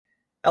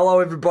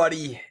Hello,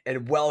 everybody,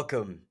 and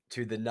welcome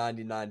to the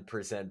 99%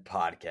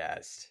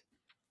 podcast.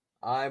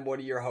 I'm one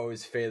of your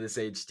hosts, Phaelus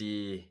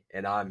HD,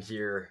 and I'm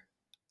here.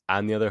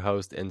 I'm the other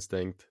host,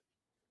 Instinct,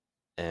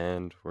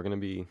 and we're going to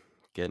be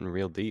getting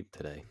real deep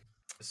today.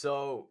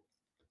 So,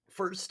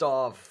 first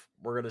off,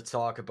 we're going to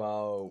talk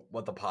about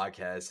what the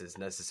podcast is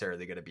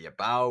necessarily going to be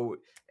about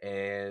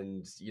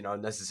and,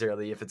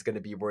 necessarily if it's going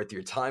to be worth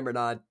your time or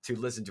not to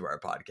listen to our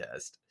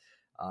podcast.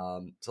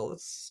 So,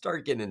 let's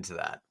start getting into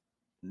that.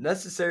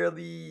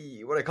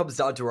 Necessarily, when it comes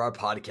down to our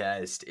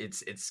podcast,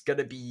 it's going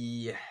to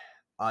be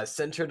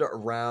centered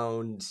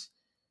around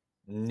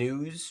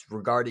news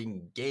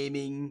regarding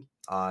gaming,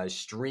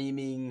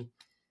 streaming,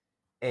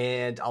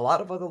 and a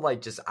lot of other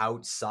like just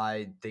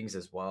outside things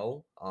as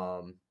well.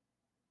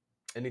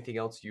 Anything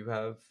else you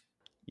have?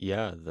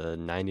 Yeah, the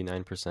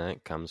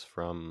 99% comes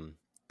from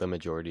the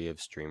majority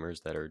of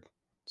streamers that are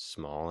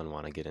small and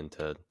want to get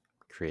into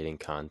creating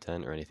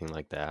content or anything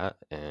like that,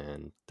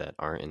 and that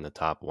aren't in the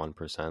top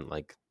 1%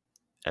 like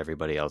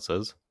everybody else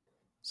is.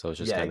 So it's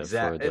just Yeah, kind of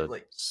for exactly.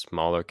 the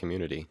smaller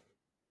community.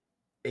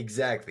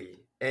 Exactly.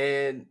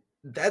 And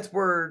that's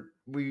where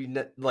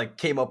like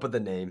came up with the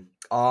name.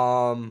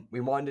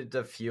 We wanted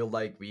to feel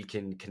like we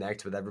can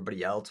connect with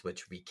everybody else,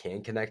 which we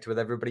can connect with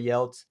everybody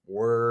else.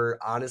 We're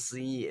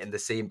honestly in the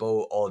same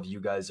boat all of you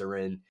guys are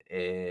in,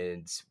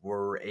 and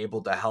we're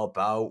able to help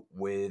out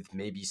with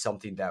maybe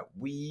something that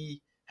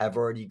we have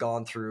already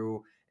gone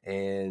through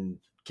and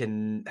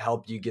can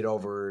help you get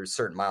over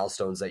certain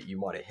milestones that you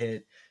want to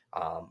hit.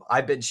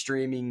 I've been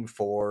streaming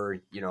for,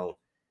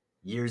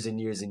 years and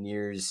years and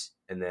years.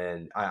 And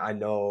then I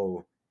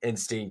know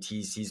Instinct,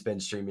 he's been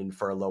streaming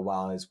for a little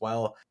while as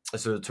well.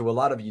 So to a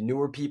lot of you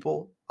newer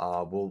people,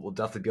 we'll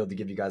definitely be able to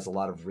give you guys a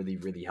lot of really,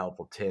 really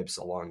helpful tips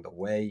along the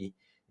way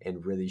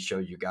and really show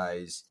you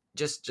guys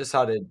just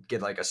how to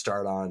get like a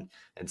start on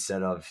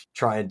instead of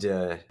trying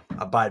to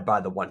abide by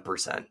the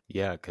 1%.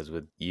 Yeah, because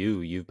with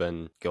you've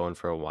been going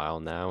for a while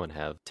now and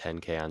have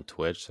 10K on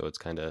Twitch. So it's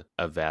kind of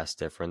a vast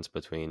difference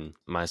between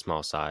my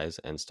small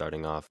size and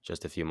starting off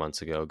just a few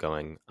months ago,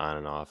 going on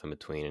and off in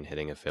between and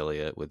hitting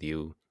affiliate with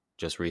you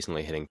just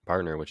recently hitting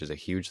partner, which is a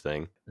huge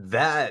thing.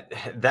 That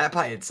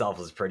by itself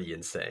was pretty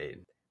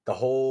insane. The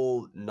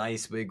whole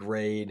nice big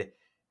raid,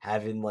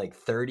 having like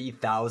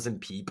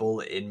 30,000 people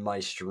in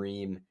my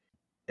stream,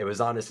 it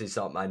was honestly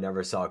something I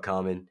never saw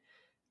coming.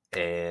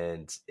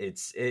 And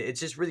it's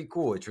just really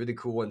cool. It's really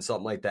cool when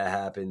something like that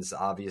happens.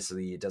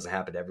 Obviously, it doesn't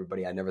happen to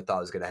everybody. I never thought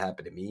it was going to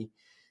happen to me.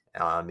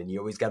 And you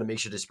always got to make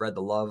sure to spread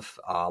the love.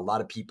 A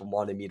lot of people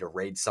wanted me to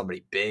raid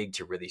somebody big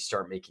to really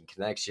start making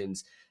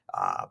connections.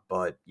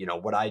 But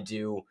what I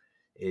do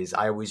is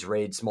I always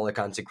raid smaller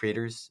content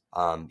creators.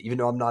 Even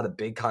though I'm not a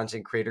big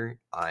content creator,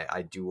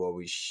 I do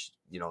always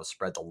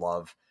spread the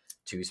love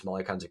to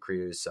smaller content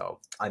creators.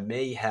 So I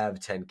may have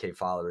 10K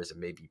followers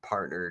and may be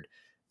partnered,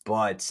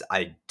 but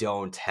I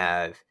don't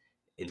have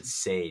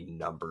insane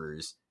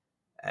numbers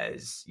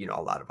as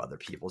a lot of other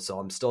people. So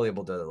I'm still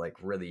able to like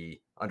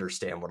really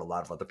understand what a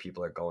lot of other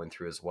people are going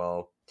through as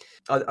well.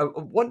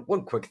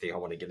 One quick thing I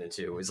want to get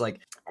into is like,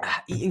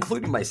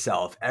 including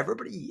myself,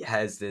 everybody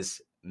has this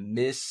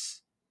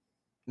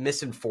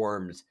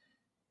misinformed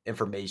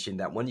information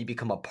that when you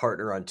become a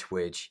partner on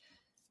Twitch,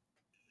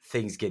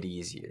 things get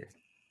easier,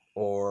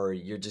 or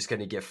you're just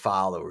gonna get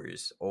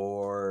followers,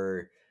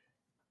 or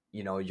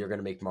you're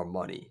gonna make more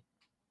money.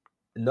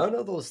 None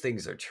of those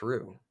things are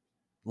true.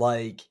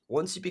 Like,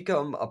 once you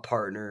become a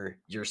partner,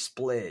 your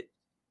split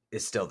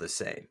is still the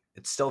same.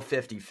 It's still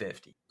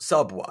 50-50.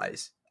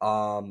 Sub-wise.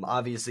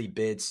 Obviously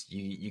bits,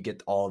 you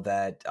get all of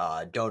that.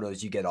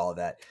 Donos, you get all of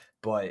that.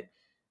 But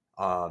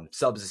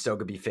subs is still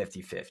gonna be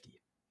 50-50.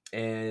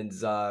 And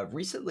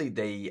recently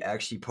they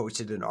actually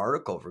posted an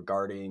article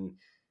regarding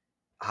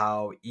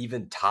how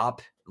even the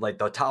top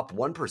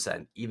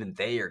 1%, even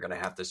they are gonna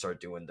have to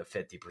start doing the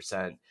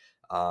 50%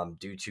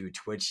 due to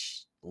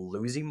Twitch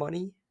losing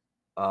money,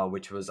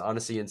 which was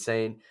honestly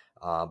insane,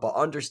 but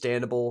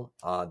understandable.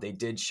 They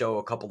did show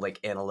a couple like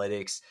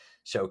analytics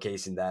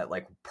showcasing that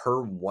like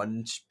per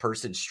one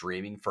person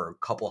streaming for a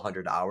couple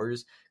hundred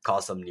hours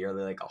cost them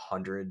nearly like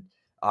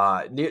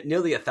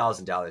nearly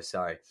 $1,000.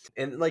 Sorry,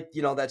 and like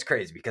that's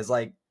crazy because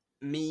like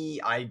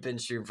me, I've been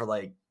streaming for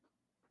like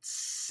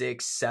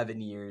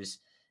 6-7 years,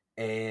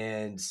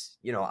 and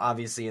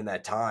obviously in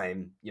that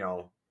time,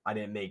 I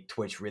didn't make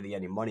Twitch really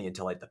any money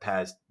until like the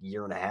past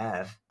year and a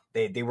half.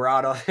 They were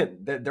out of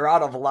they're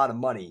out of a lot of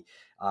money.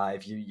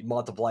 If you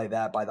multiply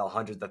that by the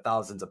hundreds of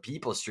thousands of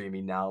people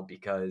streaming now,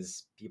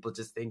 because people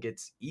just think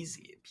it's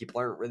easy.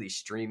 People aren't really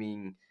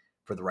streaming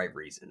for the right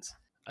reasons.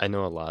 I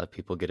know a lot of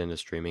people get into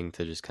streaming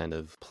to just kind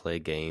of play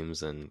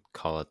games and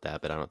call it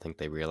that, but I don't think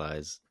they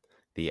realize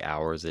the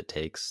hours it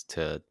takes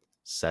to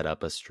set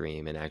up a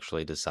stream and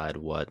actually decide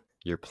what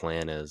your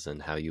plan is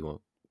and how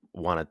you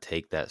want to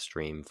take that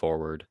stream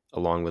forward,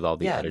 along with all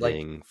the Yeah, like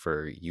editing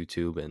for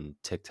YouTube and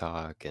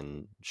TikTok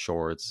and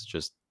shorts.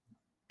 Just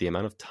the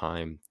amount of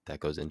time that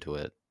goes into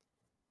it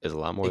is a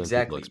lot more than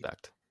people exactly.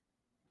 expect.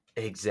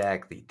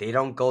 Exactly. They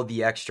don't go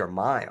the extra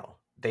mile.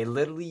 They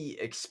literally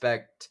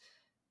expect,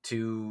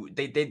 to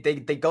they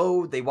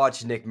go, they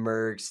watch Nick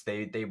Merckx,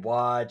 they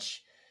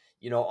watch,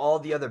 you know, all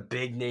the other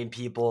big name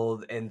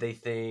people, and they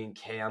think,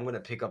 hey, I'm gonna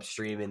pick up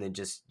streaming and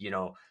just, you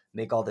know,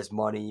 make all this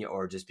money,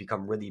 or just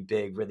become really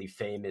big, really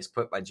famous,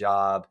 quit my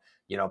job,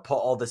 you know, put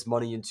all this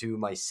money into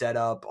my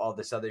setup, all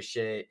this other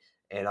shit,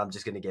 and I'm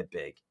just gonna get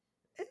big.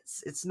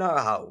 It's not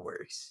how it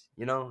works,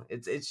 you know.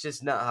 It's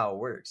just not how it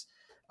works.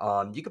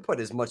 You can put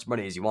as much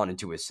money as you want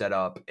into a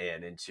setup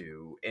and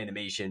into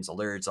animations,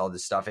 alerts, all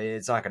this stuff.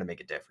 It's not going to make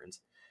a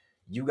difference.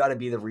 You got to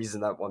be the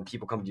reason that when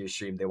people come to your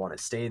stream, they want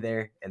to stay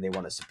there and they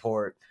want to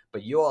support.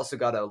 But you also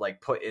got to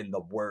like put in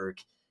the work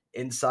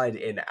inside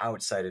and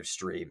outside of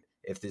stream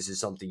if this is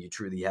something you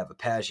truly have a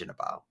passion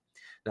about.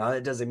 Now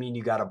that doesn't mean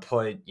you got to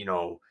put, you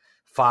know,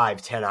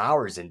 5-10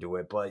 hours into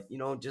it, but you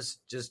know, just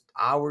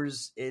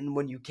hours in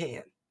when you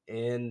can.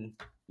 And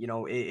you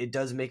know, it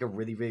does make a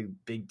really, really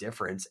big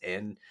difference.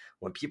 And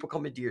when people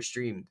come into your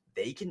stream,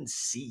 they can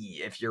see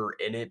if you're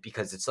in it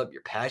because it's something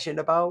you're passionate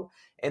about,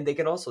 and they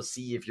can also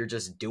see if you're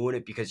just doing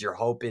it because you're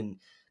hoping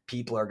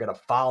people are going to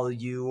follow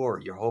you, or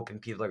you're hoping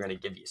people are going to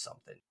give you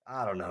something.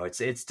 I don't know.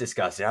 It's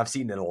disgusting. I've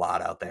seen it a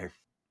lot out there.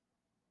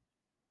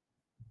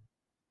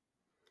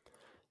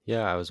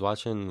 Yeah, I was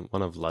watching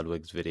one of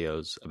Ludwig's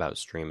videos about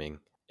streaming,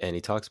 and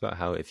he talks about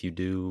how if you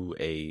do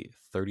a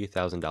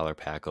 $30,000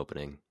 pack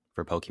opening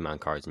for Pokemon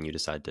cards and you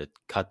decide to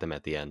cut them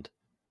at the end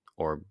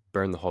or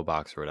burn the whole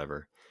box or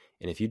whatever,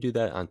 and if you do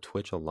that on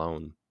Twitch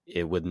alone,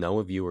 with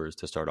no viewers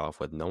to start off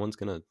with, no one's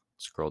going to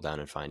scroll down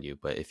and find you.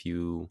 But if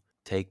you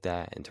take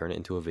that and turn it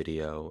into a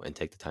video and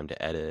take the time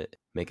to edit,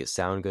 make it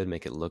sound good,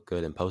 make it look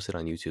good, and post it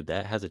on YouTube,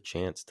 that has a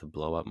chance to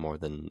blow up more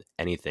than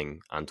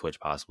anything on Twitch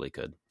possibly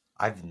could.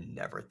 I've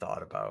never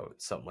thought about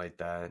something like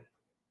that.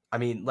 I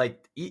mean,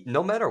 like,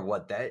 no matter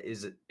what, that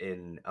is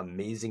an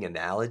amazing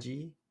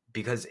analogy,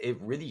 because it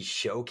really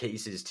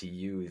showcases to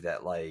you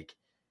that, like,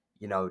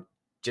 you know,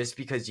 just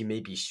because you may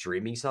be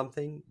streaming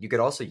something, you could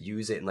also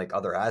use it in like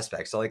other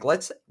aspects. So, like,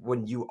 let's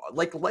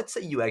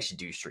say you actually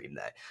do stream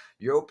that.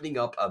 You're opening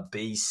up a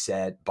base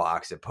set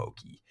box of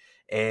Pokey,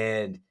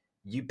 and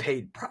you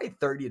paid probably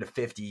 30 to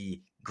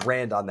 50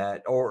 grand on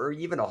that, or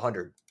even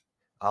 100.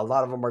 A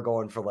lot of them are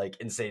going for like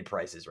insane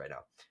prices right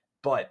now.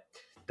 But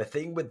the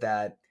thing with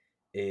that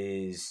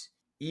is,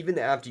 even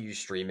after you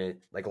stream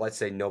it, like let's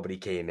say nobody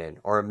came in,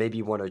 or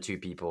maybe one or two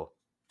people,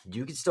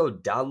 you can still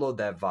download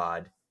that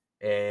VOD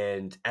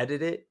and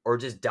edit it, or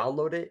just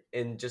download it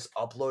and just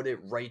upload it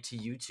right to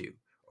YouTube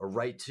or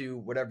right to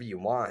whatever you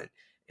want.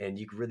 And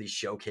you can really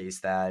showcase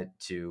that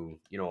to,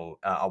 you know,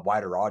 a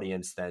wider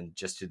audience than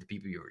just to the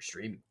people you were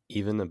streaming.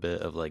 Even a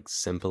bit of like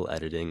simple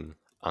editing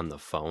on the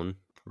phone,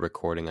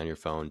 recording on your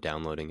phone,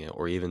 downloading it,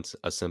 or even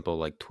a simple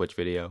like Twitch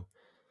video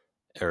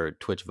or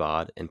Twitch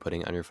VOD and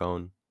putting it on your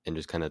phone and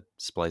just kind of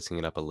splicing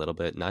it up a little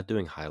bit, not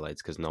doing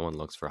highlights because no one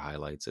looks for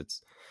highlights. It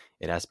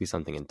has to be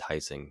something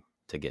enticing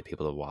to get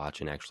people to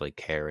watch and actually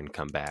care and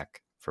come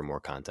back for more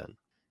content.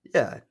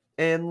 Yeah.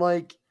 And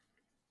like,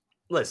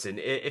 listen,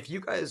 if you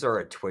guys are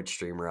a Twitch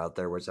streamer out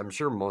there, which I'm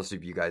sure most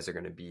of you guys are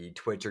going to be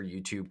Twitch or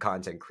YouTube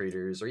content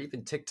creators, or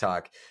even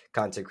TikTok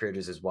content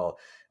creators as well,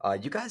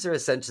 you guys are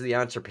essentially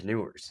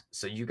entrepreneurs.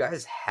 So you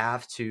guys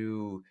have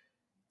to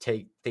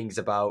take things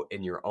about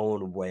in your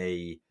own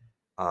way,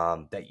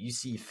 that you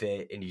see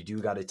fit, and you do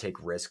got to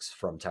take risks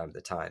from time to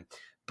time.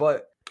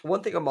 But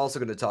one thing I'm also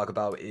going to talk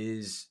about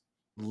is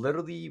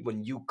literally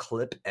when you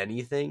clip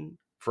anything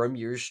from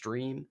your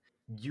stream,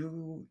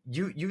 you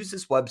use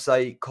this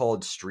website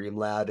called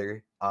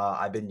Streamladder.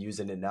 I've been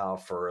using it now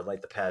for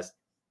like the past,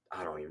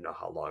 I don't even know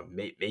how long,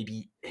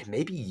 maybe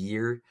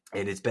year,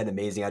 and it's been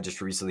amazing. I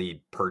just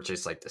recently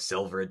purchased like the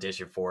silver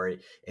edition for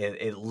it, and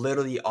it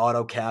literally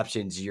auto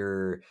captions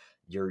your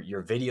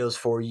videos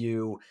for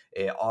you.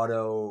 It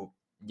auto,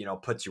 you know,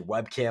 puts your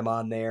webcam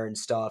on there and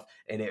stuff,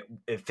 and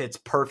it fits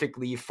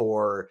perfectly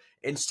for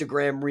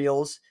Instagram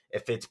Reels.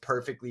 It fits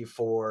perfectly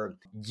for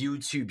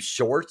YouTube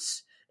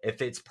Shorts. It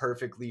fits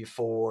perfectly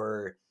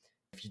for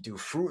if you do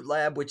Fruit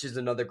Lab, which is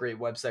another great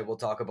website we'll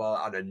talk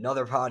about on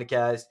another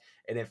podcast.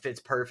 And it fits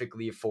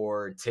perfectly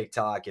for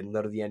TikTok and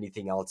literally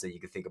anything else that you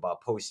can think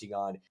about posting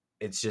on.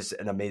 It's just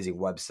an amazing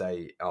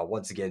website.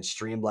 Once again,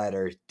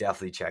 Streamladder,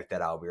 definitely check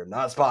that out. We are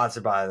not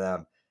sponsored by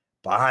them,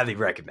 but I highly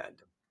recommend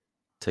them.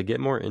 To get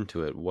more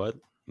into it, what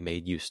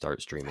made you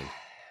start streaming?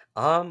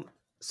 Um,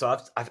 so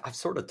I've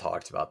sort of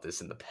talked about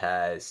this in the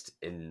past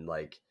in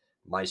like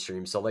my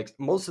stream. So like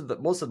most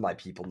of my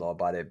people know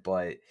about it,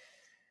 but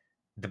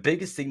the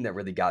biggest thing that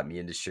really got me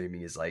into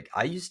streaming is like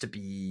I used to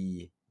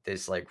be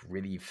this like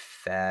really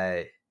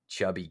fat,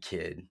 chubby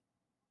kid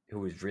who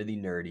was really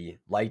nerdy,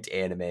 liked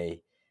anime,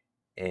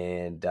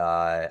 and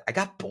I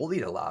got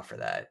bullied a lot for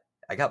that.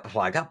 I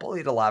got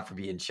bullied a lot for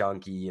being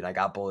chunky, and I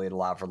got bullied a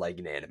lot for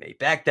liking anime.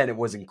 Back then, it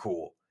wasn't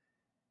cool,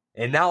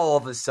 and now all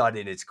of a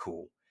sudden, it's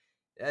cool.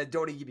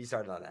 Don't even get me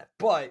started on that.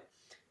 But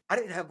I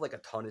didn't have like a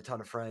ton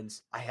of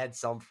friends. I had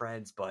some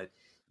friends, but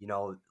you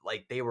know,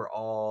 like they were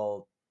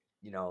all,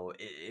 you know,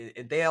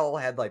 they all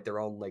had like their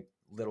own like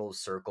little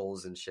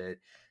circles and shit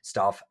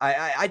stuff.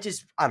 I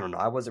don't know.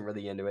 I wasn't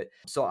really into it.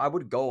 So I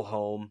would go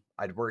home,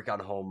 I'd work on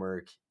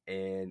homework,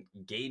 and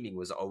gaming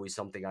was always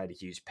something I had a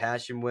huge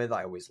passion with.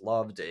 I always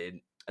loved it.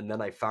 And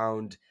then I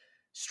found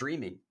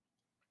streaming.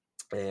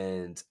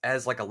 And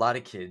as like a lot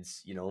of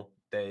kids,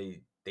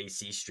 they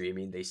see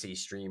streaming, they see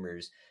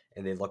streamers,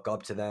 and they look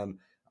up to them.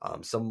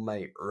 Some of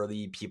my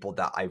early people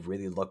that I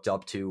really looked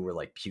up to were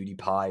like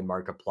PewDiePie,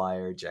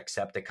 Markiplier,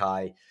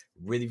 Jacksepticeye.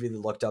 Really, really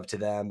looked up to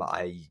them.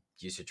 I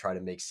used to try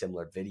to make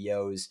similar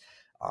videos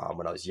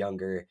when I was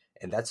younger,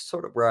 and that's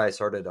sort of where I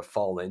started to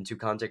fall into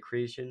content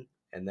creation,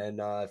 and then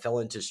I fell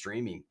into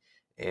streaming.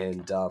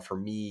 And for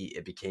me,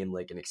 it became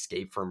like an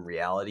escape from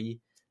reality.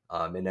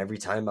 And every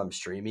time I'm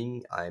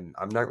streaming, I'm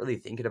not really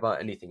thinking about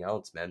anything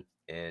else, man.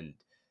 And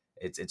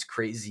it's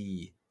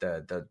crazy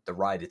the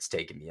ride it's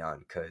taken me on,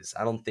 because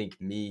I don't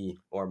think me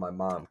or my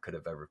mom could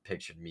have ever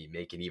pictured me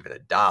making even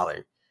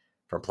 $1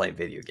 from playing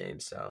video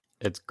games. So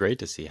It's great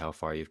to see how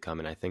far you've come.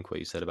 And I think what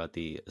you said about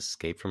the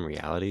escape from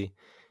reality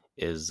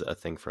is a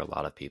thing for a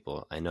lot of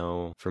people. I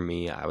know for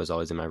me, I was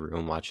always in my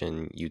room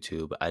watching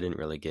YouTube. I didn't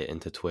really get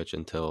into Twitch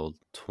until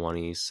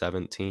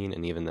 2017.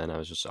 And even then, I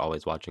was just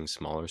always watching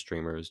smaller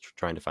streamers,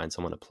 trying to find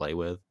someone to play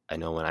with. I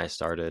know when I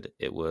started,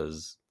 it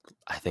was,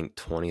 I think,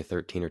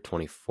 2013 or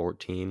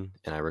 2014.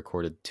 And I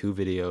recorded 2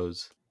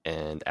 videos.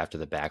 And after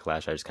the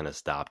backlash, I just kind of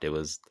stopped.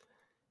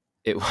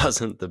 It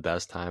wasn't the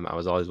best time. I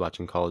was always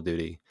watching Call of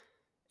Duty,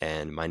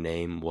 and my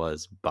name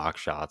was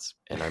Boxshots.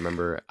 And I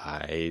remember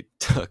I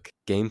took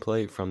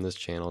gameplay from this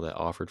channel that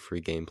offered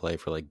free gameplay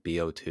for like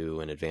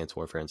BO2 and Advanced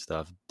Warfare and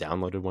stuff,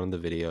 downloaded one of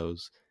the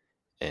videos,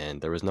 and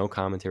there was no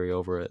commentary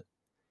over it.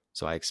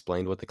 So I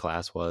explained what the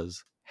class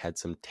was, had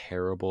some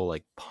terrible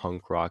like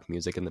punk rock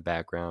music in the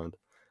background,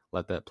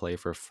 let that play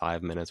for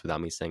 5 minutes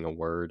without me saying a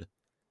word,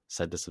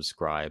 said to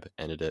subscribe,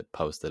 ended it,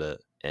 posted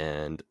it,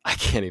 and I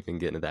can't even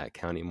get into that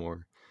account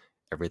anymore.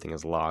 Everything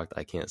is locked.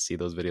 I can't see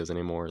those videos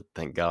anymore,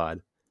 thank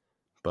God.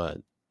 But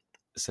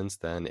since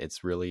then,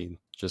 it's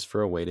really just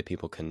for a way to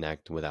people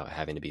connect without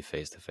having to be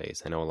face to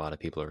face. I know a lot of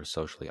people are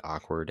socially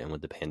awkward, and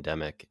with the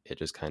pandemic, it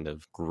just kind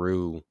of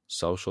grew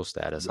social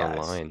status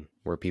online,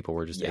 where people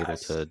were just able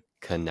to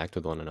connect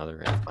with one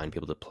another and find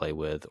people to play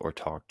with or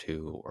talk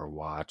to or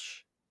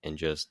watch, and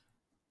just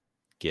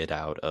get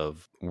out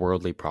of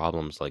worldly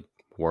problems like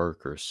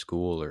work or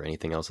school or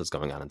anything else that's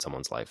going on in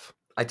someone's life.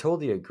 I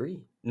totally agree.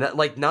 Not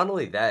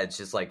only that, it's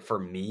just like for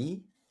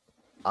me,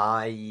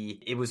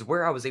 it was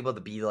where I was able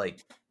to be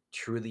like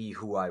truly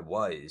who I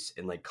was,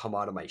 and like come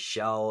out of my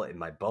shell and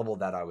my bubble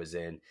that I was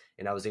in,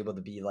 and I was able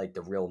to be like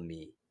the real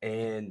me.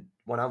 And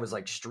when I was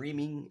like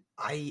streaming,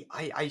 I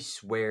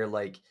swear,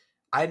 like,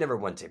 I never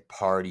went to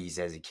parties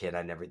as a kid.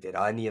 I never did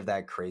any of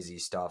that crazy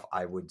stuff.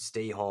 I would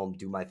stay home,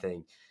 do my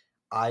thing.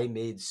 I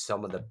made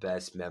some of the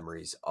best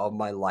memories of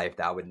my life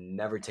that I would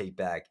never take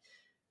back,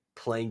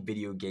 playing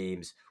video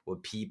games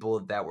with people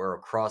that were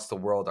across the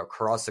world,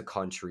 across the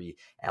country,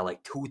 at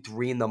like 2,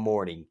 3 in the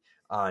morning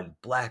on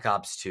Black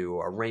Ops 2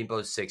 or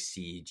Rainbow Six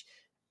Siege.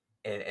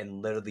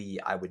 And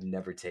literally, I would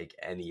never take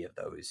any of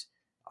those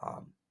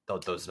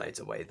nights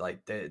away.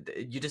 Like,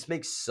 you just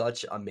make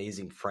such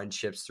amazing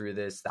friendships through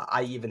this that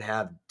I even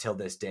have till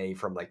this day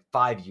from like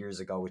 5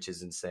 years ago, which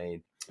is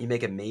insane. You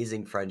make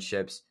amazing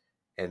friendships,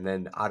 and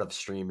then out of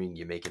streaming,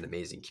 you make an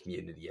amazing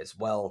community as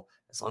well.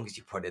 As long as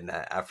you put in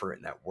that effort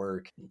and that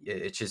work,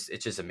 it's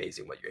just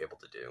amazing what you're able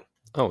to do.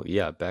 Oh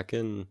yeah, back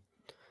in,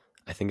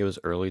 I think it was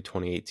early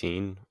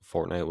 2018,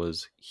 Fortnite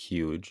was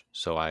huge.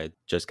 So I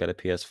just got a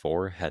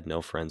PS4, had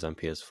no friends on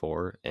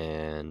PS4,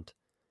 and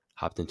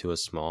hopped into a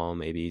small,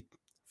 maybe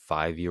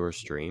 5-viewer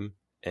stream,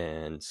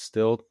 and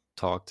still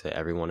talked to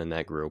everyone in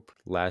that group.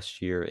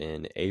 Last year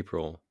in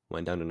April,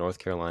 went down to North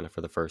Carolina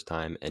for the first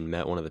time and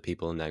met one of the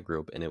people in that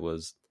group, and it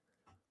was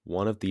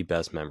one of the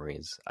best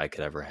memories I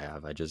could ever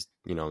have. I just,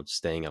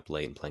 staying up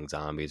late and playing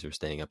zombies, or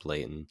staying up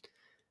late and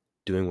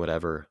doing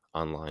whatever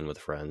online with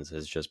friends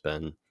has just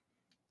been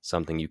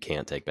something you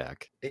can't take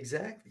back.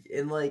 Exactly.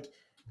 And like,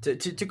 to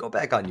go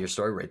back on your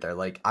story right there,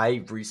 like,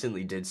 I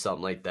recently did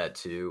something like that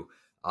too.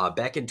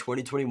 Back in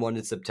 2021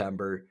 in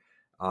September,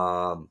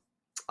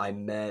 I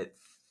met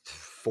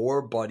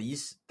 4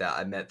 buddies that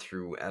I met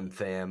through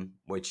MFAM,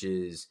 which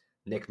is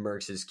Nick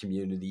Merckx's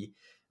community.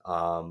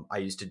 I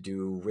used to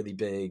do really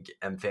big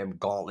MFAM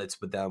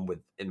gauntlets with them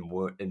in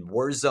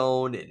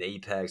Warzone, in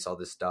Apex, all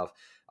this stuff.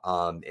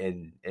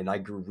 And I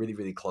grew really,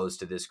 really close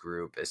to this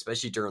group,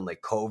 especially during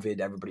like COVID.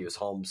 Everybody was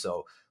home,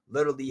 so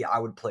literally I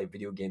would play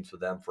video games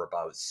with them for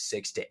about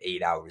 6 to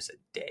 8 hours a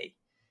day,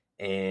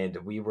 and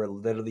we were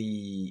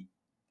literally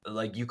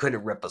like, you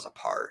couldn't rip us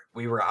apart.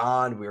 We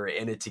were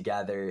in it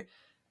together.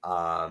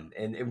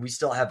 And we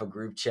still have a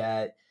group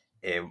chat,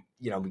 and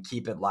we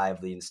keep it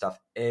lively and stuff.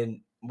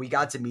 And we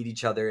got to meet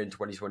each other in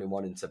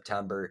 2021 in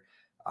September.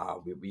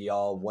 We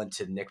all went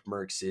to Nick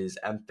Merckx's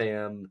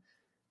MFAM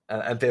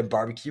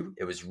barbecue.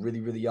 It was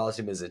really, really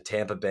awesome. It was in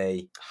Tampa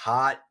Bay.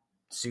 Hot,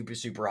 super,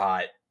 super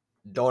hot.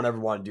 Don't ever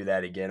want to do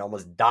that again.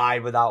 Almost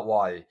died without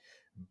water.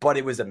 but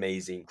it was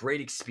amazing.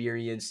 Great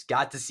experience.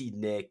 Got to see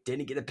Nick.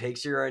 Didn't get a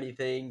picture or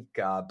anything,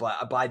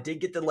 but I did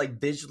get to like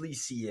visually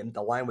see him.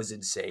 The line was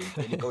insane.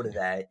 Didn't go to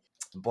that,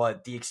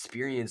 but the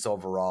experience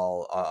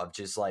overall of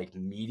just like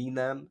meeting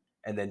them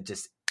and then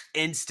just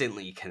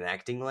instantly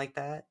connecting like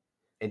that,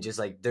 and just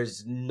like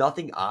there's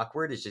nothing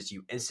awkward. It's just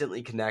you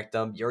instantly connect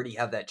them. You already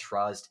have that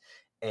trust,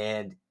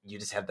 and you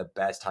just have the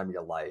best time of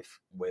your life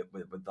with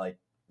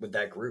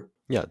that group.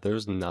 Yeah,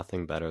 there's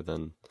nothing better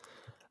than,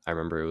 I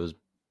remember it was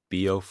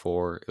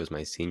BO4, it was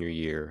my senior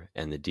year,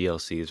 and the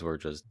DLCs were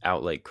just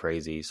out like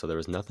crazy. So there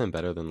was nothing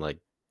better than like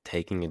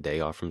taking a day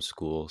off from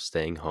school,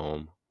 staying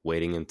home,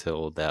 waiting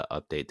until that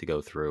update to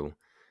go through,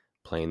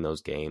 playing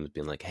those games,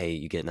 being like, hey,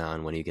 you getting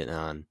on? When are you getting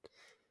on?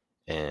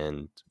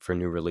 And for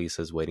new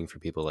releases, waiting for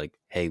people like,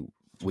 hey,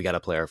 we got to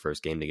play our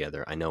first game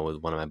together. I know with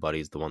one of my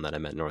buddies, the one that I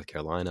met in North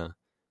Carolina,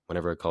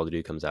 whenever a Call of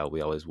Duty comes out,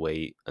 we always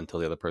wait until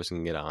the other person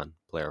can get on,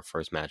 play our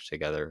first match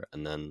together,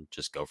 and then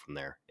just go from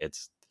there.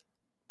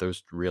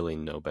 There's really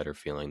no better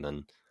feeling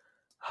than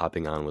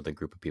hopping on with a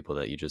group of people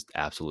that you just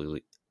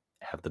absolutely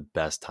have the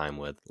best time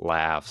with,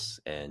 laughs,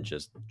 and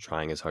just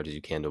trying as hard as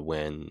you can to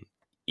win,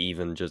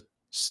 even just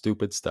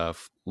stupid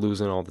stuff,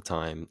 losing all the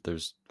time.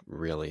 There's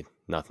really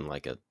nothing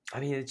like it. I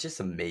mean, it's just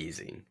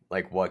amazing,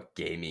 like what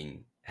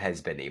gaming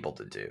has been able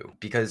to do.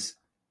 Because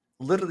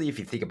literally, if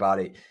you think about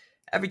it,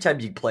 every time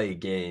you play a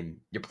game,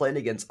 you're playing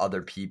against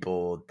other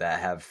people that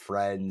have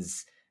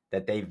friends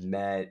that they've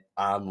met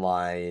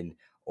online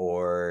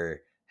or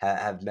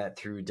have met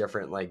through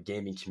different like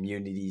gaming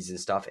communities and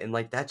stuff. And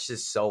like that's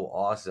just so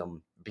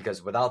awesome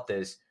because without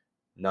this,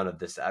 none of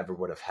this ever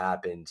would have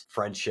happened.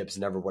 Friendships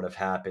never would have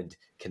happened.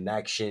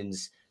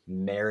 Connections,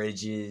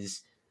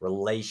 marriages,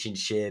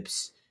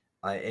 relationships,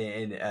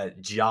 and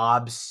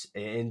jobs,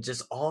 and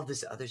just all of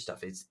this other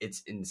stuff.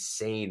 It's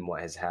insane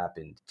what has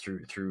happened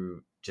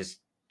through just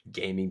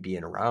gaming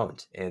being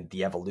around and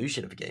the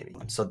evolution of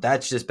gaming. So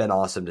that's just been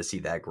awesome to see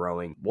that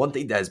growing. One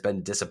thing that has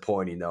been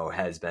disappointing though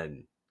has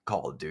been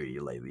Call of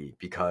Duty lately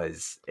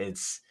because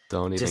it's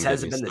Don't even just get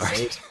hasn't me been the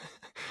same. started.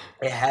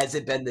 It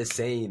hasn't been the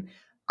same.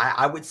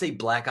 I would say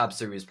Black Ops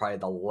 3 was probably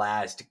the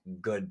last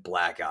good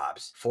Black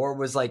Ops. 4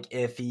 was like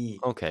iffy.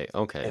 Okay.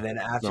 And then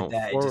after No,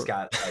 that, it just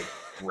got like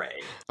gray.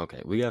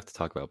 Okay, we have to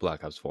talk about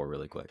Black Ops 4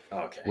 really quick.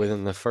 Okay.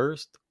 Within the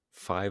first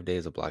 5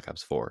 days of Black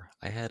Ops 4,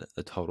 I had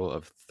a total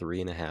of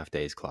 3.5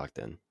 days clocked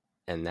in.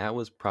 And that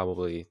was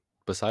probably,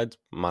 besides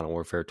Modern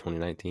Warfare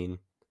 2019,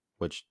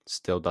 which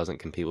still doesn't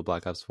compete with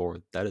Black Ops 4,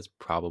 that is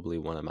probably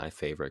one of my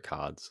favorite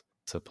CODs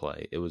to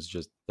play. It was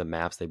just the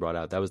maps they brought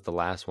out. That was the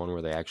last one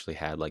where they actually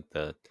had like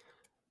the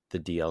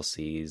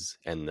DLCs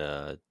and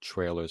the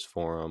trailers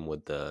for them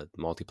with the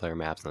multiplayer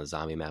maps and the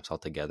zombie maps all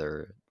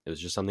together. It was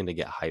just something to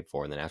get hyped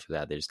for. And then after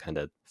that, they just kind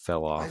of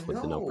fell off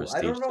with the no prestige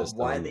I don't know system.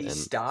 why they and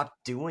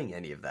stopped doing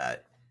any of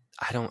that.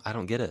 I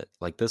don't get it.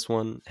 Like this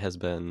one has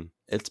been,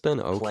 it's been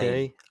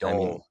okay. I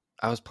mean,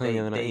 I was playing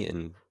the other night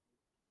and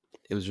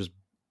it was just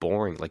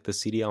boring. Like the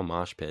CDL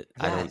mosh pit.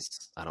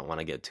 Yes. I don't want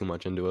to get too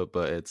much into it,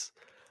 but it's,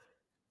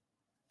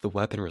 the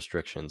weapon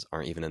restrictions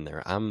aren't even in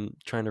there. I'm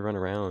trying to run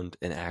around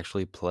and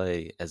actually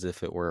play as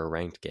if it were a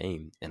ranked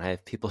game, and I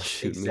have people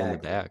shooting me in the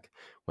back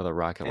with a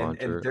rocket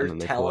launcher, and they're then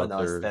they telling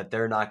us that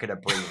they're not going to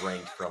bring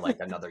ranked for like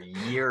another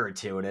year or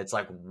two, and it's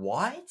like,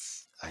 what?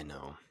 I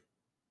know.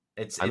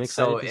 I'm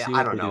excited to see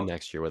what they do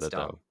next year with it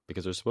though,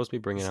 because they're supposed to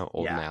be bringing out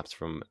old maps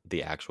from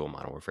the actual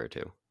Modern Warfare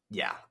 2.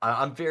 Yeah,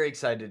 I'm very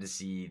excited to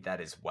see that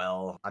as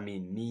well. I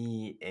mean,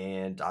 me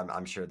and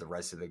I'm sure the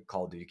rest of the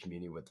Call of Duty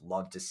community would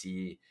love to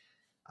see,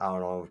 I don't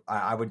know,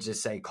 I would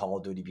just say Call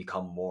of Duty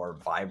become more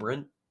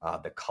vibrant.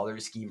 The color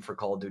scheme for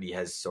Call of Duty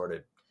has sort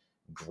of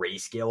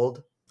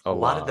grayscaled. A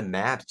lot of the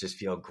maps just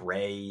feel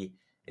gray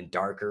and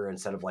darker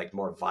instead of like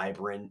more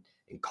vibrant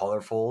and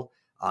colorful.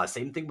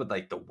 Same thing with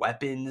like the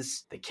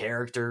weapons, the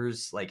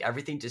characters, like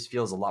everything just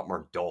feels a lot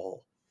more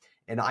dull.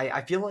 And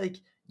I feel like,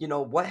 you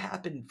know, what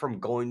happened from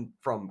going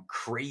from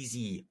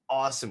crazy,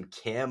 awesome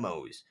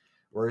camos,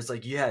 where it's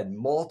like you had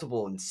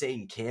multiple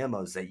insane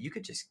camos that you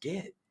could just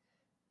get.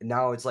 And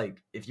now it's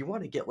like, if you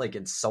want to get like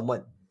a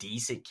somewhat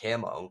decent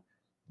camo,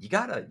 you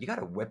gotta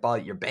whip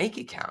out your bank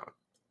account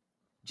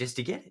just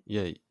to get it.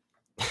 Yeah.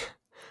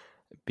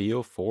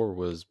 BO4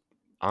 was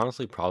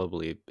honestly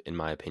probably, in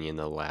my opinion,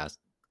 the last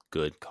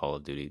good Call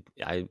of Duty.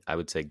 I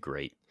would say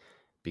great,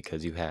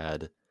 because you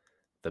had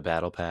the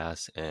battle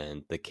pass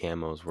and the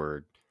camos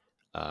were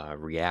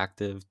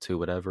reactive to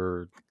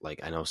whatever, like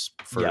I know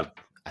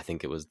I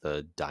think it was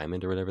the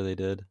diamond or whatever they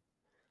did,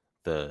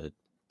 the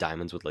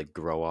diamonds would like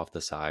grow off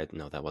the side.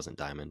 No, that wasn't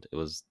diamond, it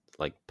was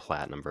like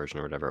platinum version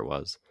or whatever it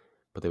was,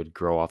 but they would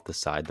grow off the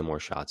side the more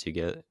shots you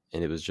get,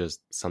 and it was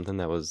just something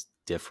that was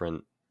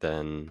different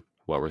than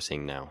what we're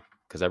seeing now,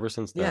 because ever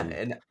since then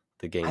and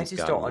the game's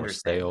gotten more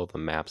stale. The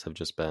maps have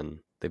just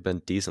they've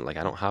been decent. Like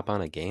I don't hop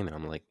on a game and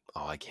I'm like,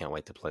 oh, I can't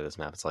wait to play this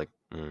map. It's like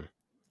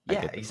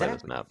yeah,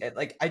 exactly.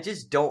 Like I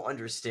just don't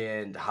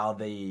understand how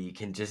they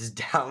can just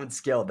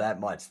downscale that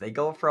much. They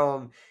go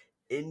from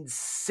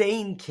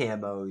insane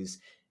camos,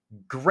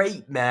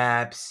 great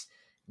maps,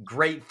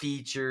 great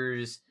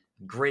features,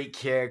 great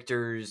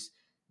characters,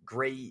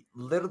 great,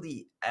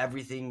 literally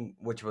everything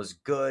which was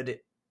good,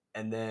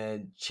 and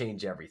then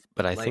change everything.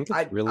 But I Like think it's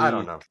I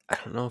don't really, know. I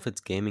don't know if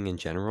it's gaming in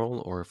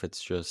general or if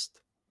it's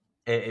just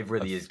It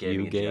a really is few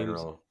gaming in games.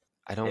 general.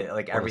 I don't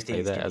Like want to everything say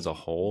is that as a getting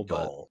whole, but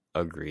dull.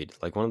 agreed.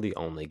 Like one of the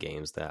only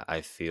games that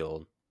I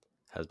feel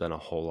has been a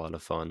whole lot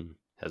of fun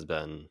has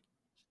been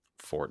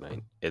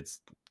Fortnite.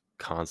 It's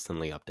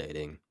constantly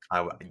updating.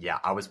 Yeah,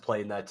 I was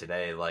playing that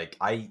today. Like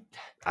I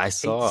I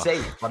hate to saw say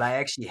it, but I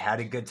actually had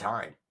a good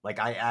time. Like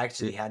I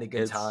actually it, had a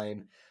good it's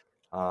time.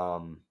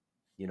 Um,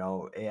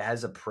 it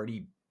has a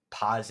pretty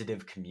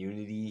positive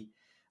community.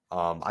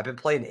 I've been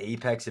playing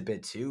Apex a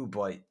bit too,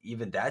 but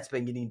even that's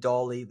been getting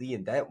dull lately,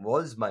 and that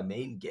was my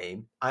main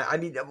game. I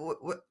mean,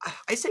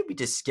 I say we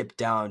just skip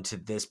down to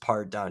this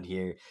part down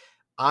here.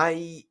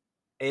 I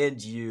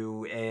and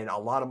you and a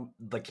lot of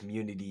the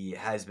community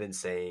has been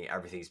saying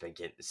everything's been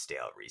getting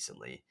stale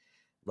recently.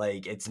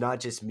 Like it's not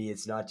just me,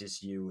 it's not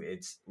just you,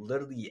 it's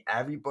literally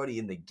everybody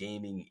in the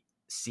gaming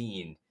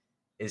scene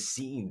is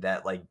seeing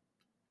that like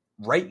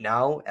right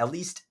now, at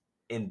least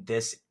in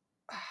this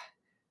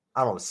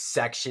I don't know,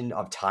 section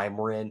of time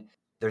we're in,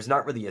 there's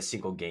not really a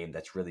single game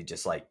that's really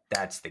just like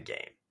that's the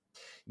game.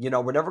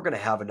 We're never gonna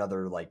have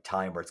another like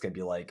time where it's gonna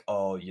be like,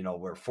 oh,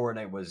 where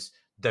Fortnite was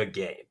the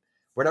game.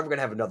 We're never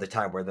gonna have another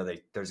time where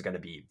there's gonna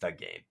be the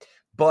game.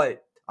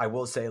 But I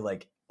will say,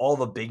 like all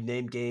the big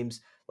name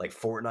games like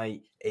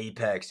Fortnite,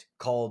 Apex,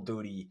 Call of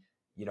Duty,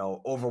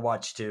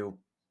 Overwatch 2,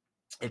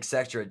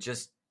 etc.,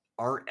 just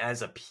aren't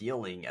as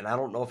appealing. And I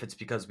don't know if it's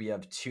because we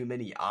have too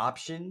many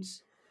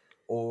options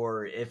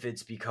or if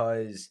it's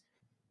because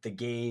the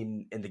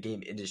game and the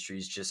game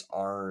industries just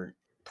aren't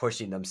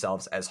pushing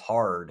themselves as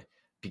hard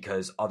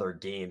because other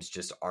games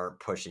just aren't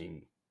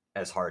pushing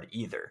as hard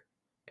either.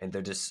 And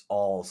they're just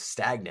all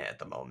stagnant at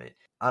the moment.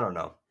 I don't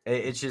know.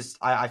 It's just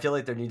I feel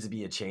like there needs to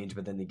be a change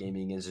within the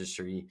gaming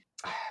industry.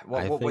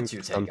 I What's think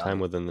your take on sometime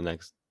it? within the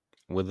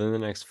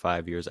next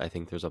 5 years, I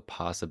think there's a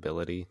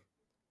possibility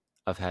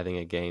of having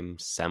a game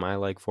semi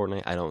like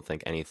Fortnite. I don't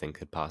think anything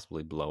could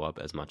possibly blow up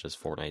as much as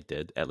Fortnite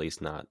did, at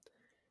least not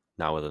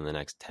within the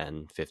next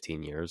 10,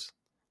 15 years,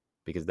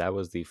 because that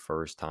was the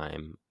first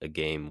time a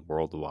game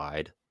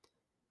worldwide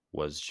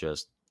was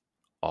just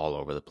all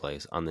over the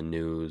place on the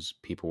news.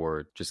 People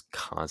were just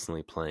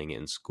constantly playing it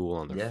in school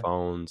on their Yeah,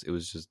 phones. It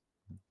was just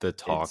the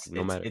talk,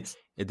 no matter, it's.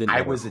 it didn't I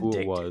matter was who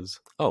it addicted. was.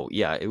 Oh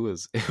yeah, it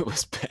was it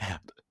was bad.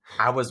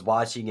 I was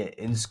watching it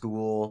in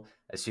school.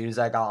 As soon as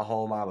I got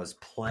home, I was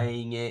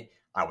playing it.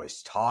 I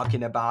was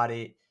talking about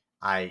it.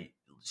 I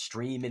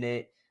streaming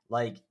it.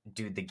 Like,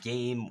 dude, the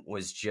game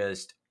was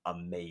just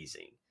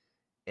amazing.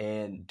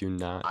 And Do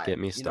not I, get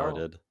me you know,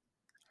 started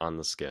on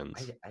the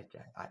skins.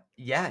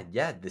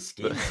 yeah, the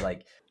skins.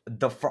 Like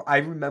I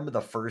remember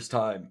the first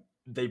time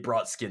they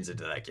brought skins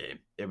into that game.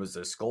 It was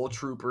a Skull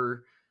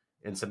Trooper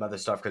and some other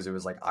stuff because it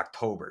was like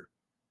October,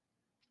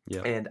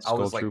 Yep. and I Skull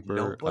was like, Trooper,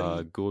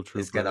 nobody Ghoul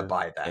is gonna Trooper,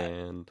 buy that.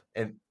 and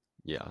And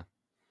yeah.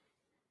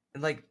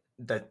 like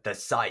the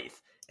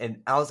scythe,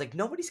 and I was like,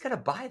 nobody's gonna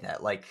buy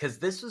that, like, because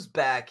this was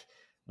back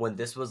when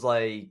this was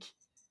like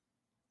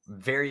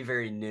very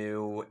very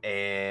new,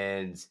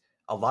 and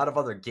a lot of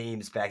other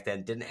games back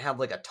then didn't have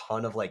like a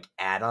ton of like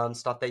add-on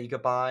stuff that you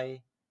could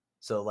buy,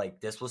 so like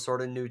this was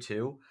sort of new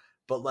too.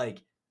 But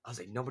like I was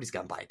like, nobody's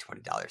gonna buy a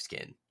 $20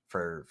 skin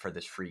for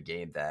this free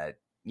game that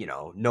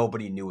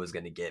nobody knew was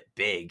gonna get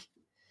big.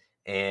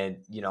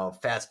 And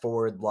fast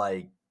forward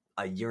like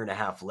a year and a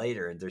half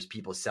later, and there's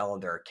people selling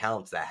their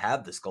accounts that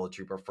have the Skull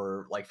Trooper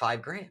for like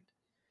 5 grand.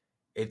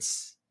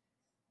 It's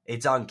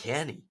it's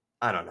uncanny.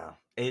 I don't know.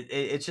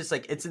 It's just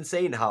like it's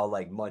insane how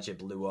like much it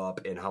blew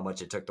up and how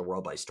much it took the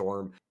world by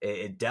storm.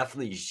 It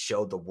definitely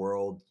showed the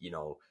world,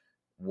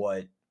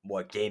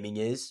 what gaming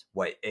is.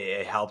 What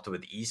it helped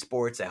with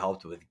esports. It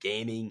helped with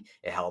gaming.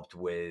 It helped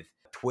with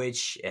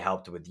Twitch. It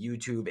helped with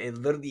YouTube. It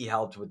literally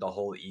helped with the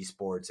whole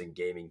esports and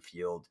gaming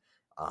field,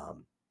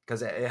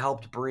 because it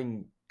helped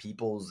bring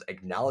people's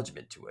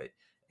acknowledgement to it.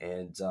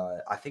 And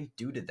I think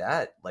due to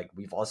that, like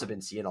we've also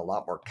been seeing a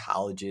lot more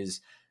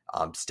colleges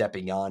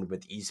stepping on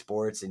with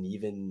esports and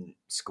even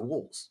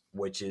schools,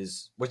 which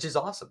is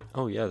awesome.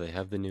 Oh yeah, they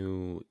have the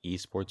new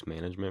esports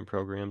management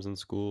programs in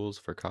schools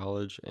for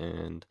college,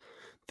 and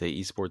the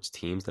esports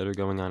teams that are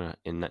going on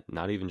in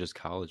not even just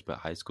college but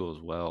high school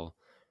as well.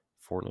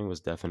 Fortnite was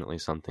definitely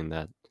something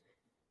that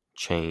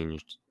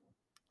changed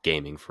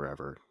gaming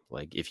forever.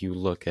 Like if you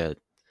look at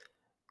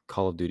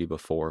Call of Duty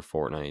before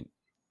Fortnite,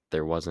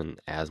 there wasn't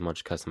as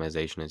much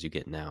customization as you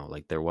get now.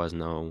 Like there was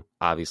no,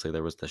 obviously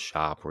there was the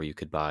shop where you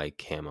could buy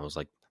camos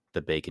like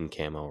the bacon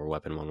camo or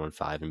weapon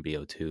 115 and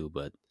BO2,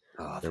 but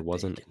Oh, there the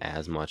wasn't bacon.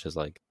 as much as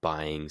like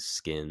buying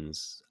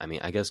skins. I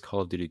mean, I guess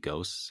Call of Duty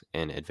Ghosts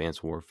and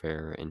Advanced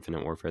Warfare,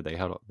 Infinite Warfare,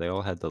 they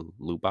all had the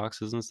loot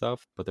boxes and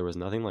stuff, but there was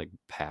nothing like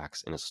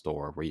packs in a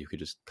store where you could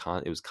just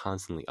it was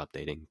constantly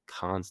updating,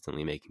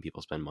 constantly making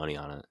people spend money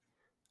on it.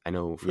 I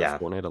know for Yeah.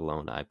 Fortnite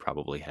alone, I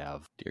probably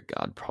have, dear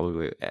God,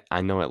 probably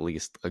I know at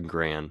least a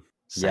grand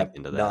sank Yep.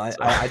 into No, that.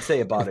 So I'd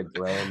say about a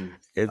grand,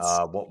 it's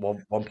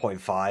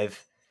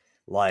 1.5.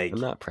 Like, I'm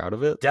not proud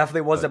of it,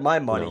 definitely but wasn't my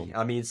you money. know,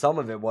 I mean, some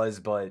of it was,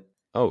 but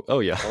oh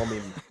yeah. I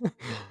mean,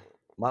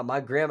 my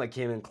grandma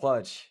came in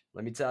clutch.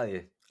 Let me tell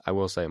you. I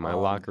will say my Um,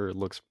 locker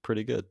looks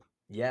pretty good.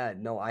 yeah,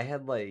 no, I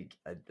had like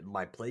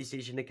my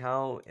PlayStation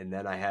account, and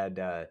then I had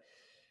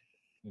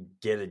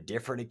get a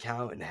different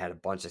account and had a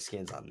bunch of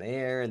skins on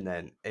there, and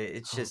then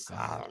it's Oh just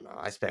I god. don't know.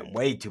 I spent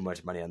way too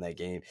much money on that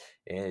game,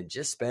 and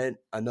just spent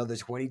another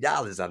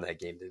 $20 on that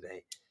game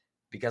today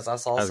because I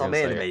saw I was some gonna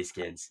say anime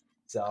skins.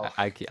 So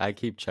I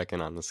keep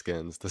checking on the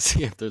skins to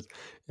see if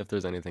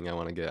there's anything I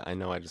want to get. I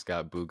know I just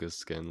got Booga's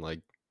skin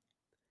like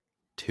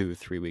 2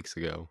 3 weeks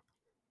ago,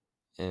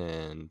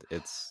 and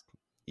it's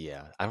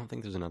yeah. I don't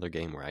think there's another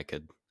game where I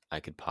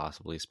could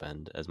possibly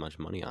spend as much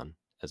money on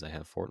as I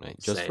have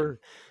Fortnite same.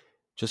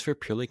 just for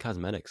purely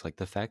cosmetics. Like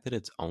the fact that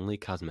it's only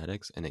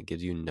cosmetics and it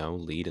gives you no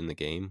lead in the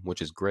game,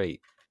 which is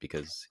great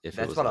because if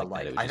it That's was what I like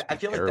that, it like. would I, just I be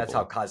feel like that's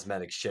how terrible.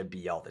 cosmetics should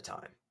be all the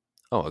time.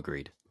 Oh,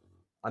 agreed.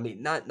 I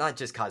mean, not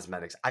just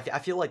cosmetics. I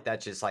feel like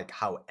that's just like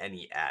how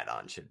any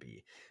add-on should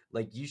be.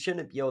 Like you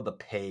shouldn't be able to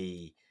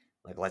pay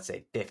like let's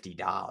say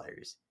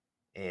 $50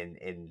 and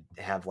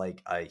have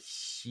like a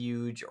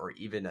huge or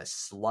even a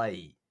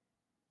slight,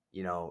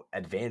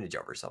 advantage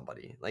over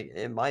somebody. Like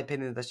in my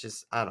opinion, that's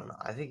just I don't know.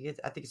 I think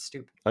it's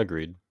stupid.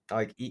 Agreed.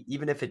 Like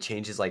even if it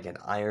changes like an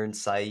iron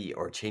sight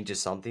or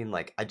changes something,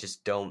 like I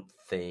just don't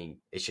think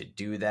it should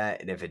do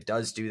that. And if it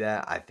does do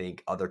that, I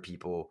think other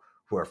people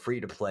who are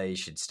free to play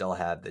should still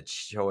have the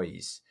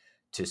choice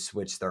to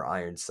switch their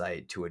iron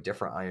sight to a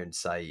different iron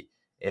sight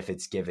if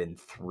it's given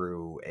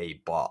through a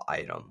bought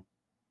item.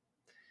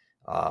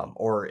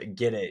 Or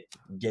get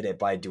it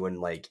by doing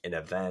like an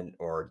event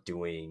or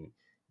doing,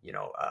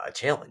 a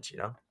challenge,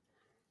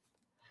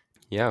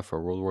 Yeah,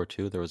 for World War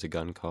II, there was a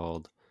gun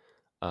called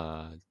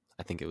uh,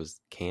 I think it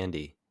was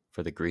Candy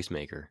for the grease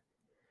maker,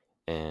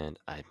 and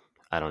I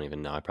don't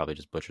even know. I probably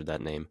just butchered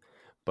that name,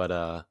 but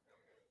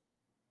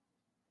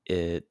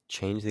it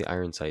changed the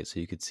iron sight so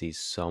you could see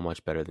so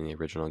much better than the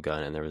original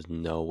gun, and there was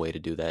no way to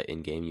do that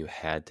in game. You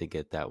had to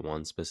get that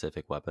one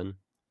specific weapon,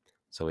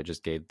 so it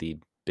just gave the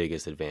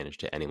biggest advantage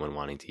to anyone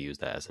wanting to use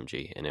that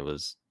SMG, and it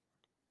was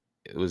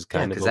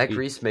Yeah, kind of because that OP.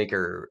 grease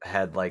maker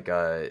had like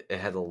it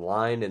had a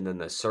line and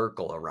then a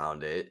circle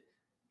around it.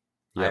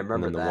 I Yep,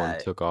 and remember then the one that.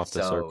 took off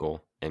the So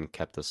circle and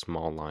kept a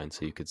small line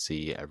so you could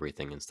see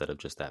everything instead of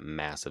just that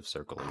massive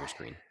circle in your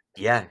screen.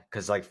 yeah,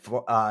 because like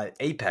for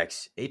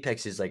Apex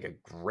is like a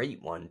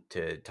great one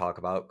to talk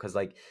about because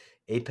like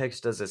Apex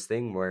does this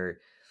thing where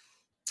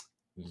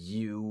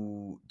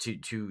you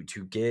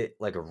to get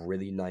like a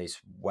really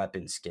nice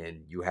weapon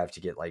skin, you have to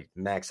get like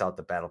max out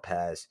the battle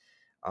pass,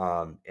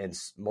 and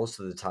most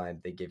of the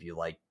time they give you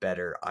like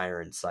better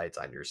iron sights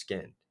on your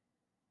skin,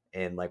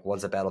 and like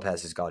once the battle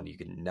pass is gone, you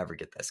can never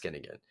get that skin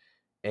again,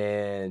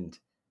 and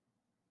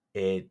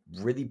it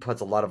really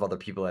puts a lot of other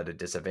people at a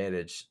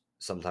disadvantage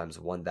sometimes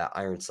when that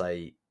iron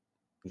sight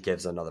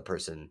gives another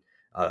person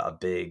a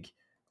big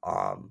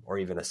or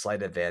even a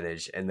slight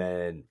advantage. And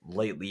then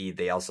lately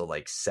they also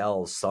like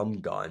sell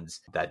some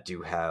guns that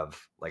do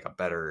have like a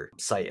better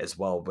sight as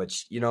well,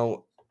 which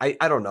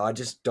I don't know. I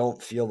just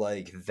don't feel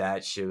like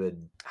that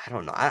should. I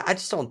don't know. I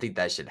just don't think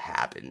that should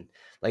happen.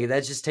 Like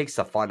that just takes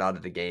the fun out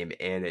of the game,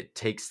 and it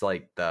takes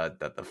like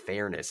the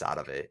fairness out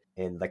of it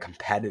and the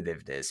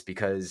competitiveness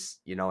because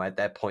at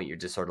that point you're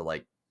just sort of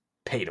like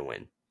pay to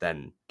win,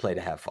 then play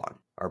to have fun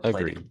or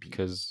play to Agreed, compete.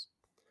 because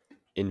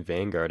in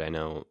Vanguard, I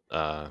know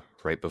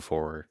right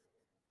before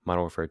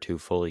Modern Warfare 2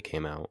 fully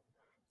came out,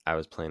 I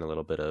was playing a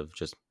little bit of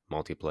just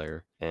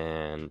multiplayer,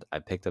 and I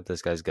picked up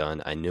this guy's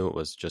gun. I knew it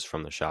was just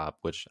from the shop,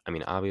 which, I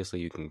mean,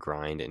 obviously you can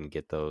grind and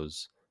get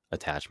those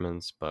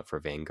attachments, but for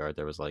Vanguard,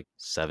 there was like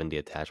 70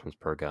 attachments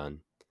per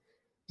gun.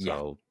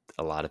 Yeah, So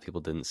a lot of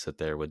people didn't sit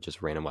there with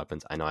just random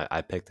weapons. I know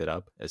I picked it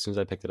up. As soon as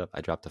I picked it up,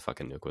 I dropped a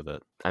fucking nuke with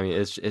it. I mean,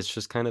 it's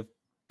just kind of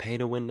pay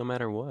to win no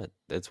matter what.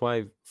 That's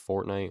why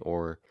Fortnite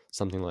or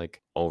something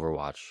like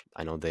Overwatch,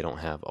 I know they don't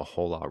have a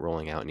whole lot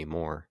rolling out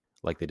anymore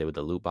like they did with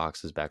the loot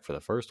boxes back for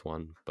the first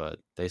one, but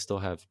they still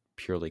have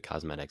purely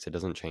cosmetics. It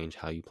doesn't change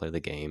how you play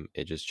the game.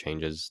 It just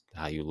changes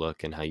how you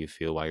look and how you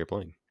feel while you're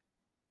playing.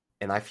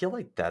 and I feel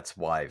like that's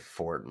why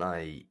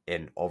Fortnite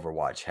and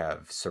Overwatch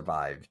have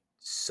survived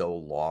so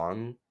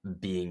long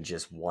being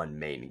just one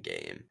main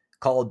game.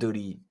 Call of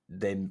Duty,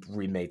 they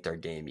remake their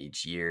game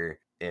each year,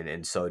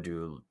 and so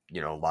do,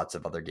 lots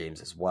of other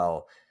games as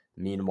well.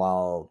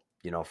 Meanwhile,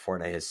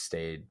 Fortnite has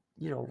stayed,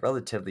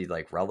 relatively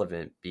like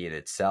relevant being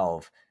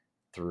itself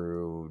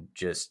through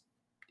just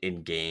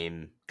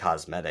in-game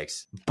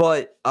cosmetics.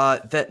 But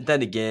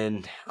then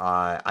again,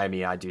 I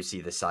mean, I do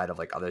see the side of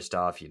like other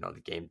stuff.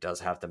 The game does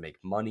have to make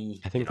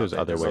money. I think there's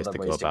other There's ways other to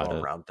go ways to go about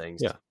it. around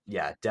things. Yeah.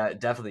 Yeah,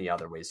 definitely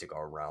other ways to go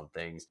around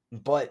things.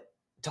 But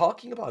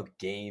talking about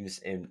games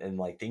and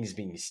like things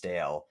being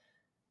stale,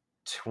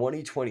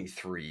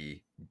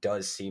 2023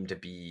 does seem to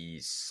be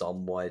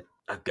somewhat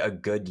a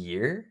good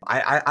year.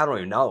 I don't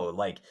even know.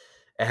 Like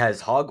it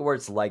has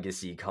Hogwarts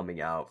Legacy coming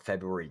out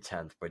February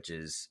 10th, which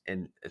is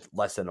in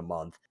less than a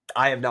month.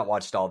 I have not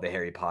watched all the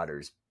Harry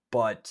Potters,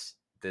 but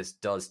this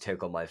does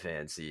tickle my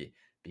fancy.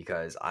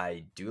 because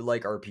I do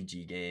like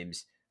RPG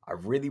games. I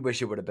really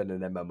wish it would have been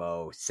an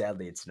MMO.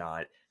 Sadly, it's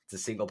not. It's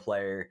a single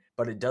player,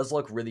 but it does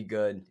look really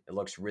good. It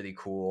looks really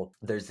cool.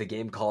 There's the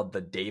game called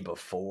The Day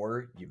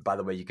Before. By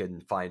the way, you can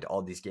find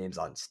all these games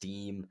on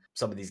Steam.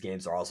 Some of these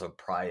games are also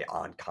probably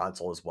on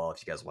console as well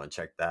if you guys want to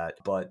check that.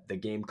 But the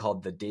game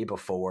called The Day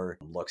Before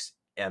looks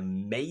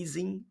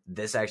amazing.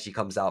 This actually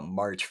comes out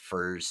March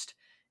 1st,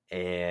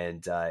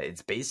 and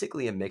it's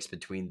basically a mix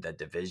between The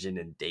Division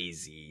and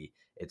DayZ.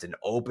 It's an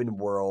open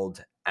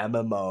world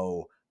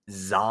MMO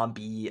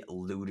zombie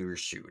looter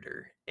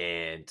shooter,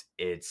 and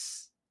it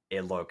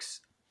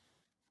looks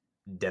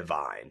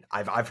divine.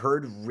 I've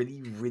heard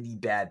really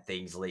bad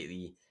things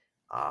lately,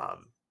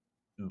 um,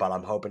 but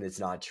I'm hoping it's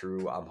not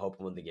true. I'm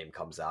hoping when the game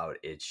comes out,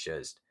 it's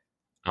just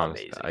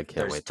Honestly, amazing. I can't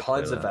There's wait to play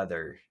tons of that.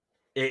 other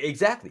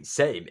exactly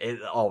same. It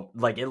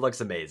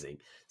looks amazing.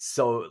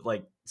 So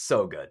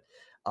so good.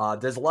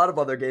 There's a lot of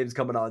other games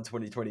coming out in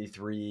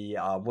 2023.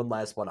 One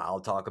last one I'll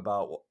talk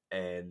about,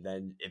 and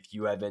then if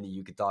you have any,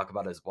 you could talk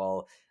about as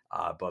well.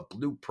 But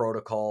Blue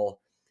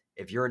Protocol,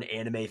 if you're an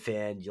anime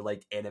fan, you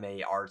like anime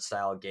art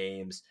style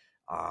games.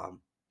 Um,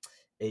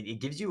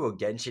 it gives you a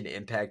Genshin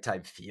Impact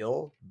type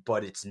feel,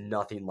 but it's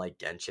nothing like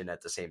Genshin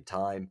at the same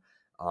time.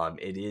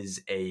 It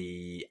is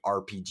a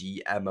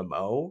RPG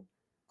MMO.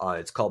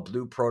 It's called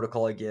Blue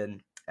Protocol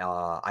again.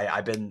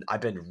 I've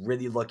been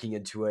really looking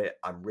into it.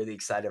 I'm really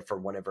excited for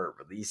whenever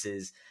it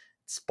releases.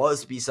 It's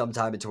supposed to be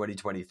sometime in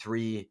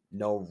 2023.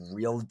 No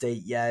real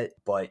date yet,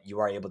 but you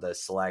are able to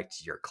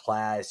select your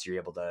class. You're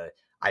able to,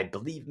 I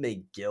believe,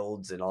 make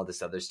guilds and all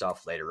this other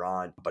stuff later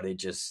on. But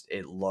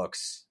it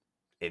looks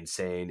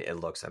insane. It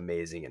looks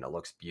amazing and it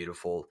looks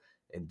beautiful.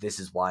 And this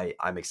is why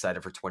I'm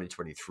excited for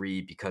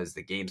 2023, because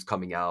the games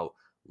coming out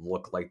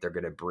look like they're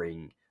going to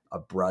bring a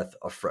breath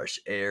of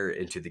fresh air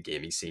into the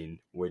gaming scene,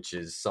 which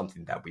is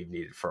something that we've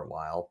needed for a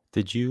while.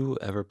 Did you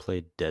ever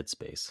play Dead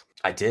Space?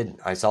 I did.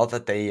 I saw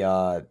that they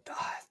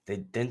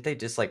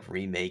just like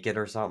remake it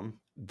or something.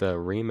 The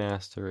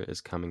remaster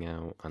is coming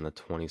out on the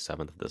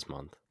 27th of this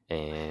month,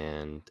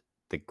 and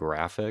the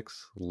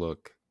graphics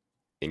look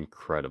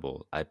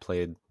incredible. I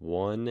played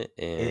 1 and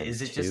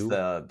Is it just 2.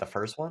 the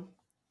first one?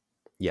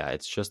 Yeah,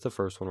 it's just the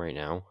first one right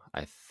now.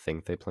 I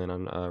think they plan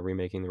on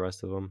remaking the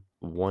rest of them.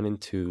 1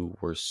 and 2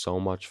 were so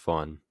much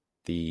fun.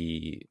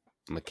 The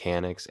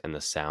mechanics and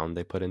the sound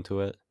they put into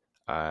it.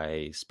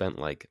 I spent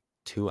like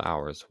 2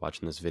 hours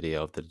watching this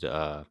video of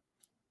the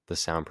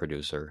sound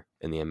producer,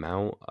 and the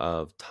amount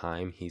of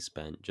time he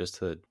spent just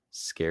to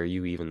scare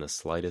you even the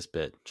slightest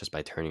bit just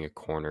by turning a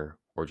corner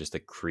or just a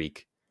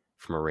creak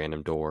from a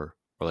random door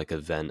or like a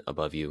vent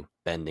above you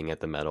bending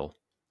at the metal.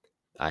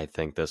 I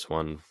think this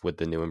one with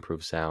the new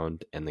improved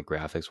sound and the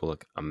graphics will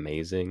look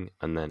amazing.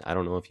 And then I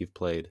don't know if you've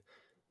played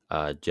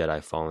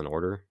Jedi Fallen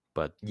Order,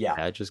 but Yeah.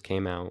 that just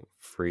came out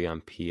free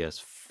on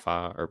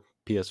PS5 or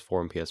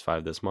PS4 and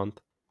PS5 this month,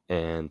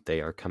 and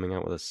they are coming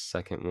out with a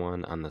second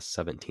one on the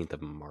 17th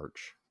of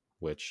March,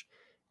 which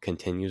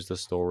continues the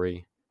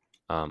story.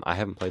 I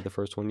haven't played the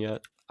first one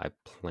yet. I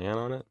plan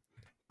on it,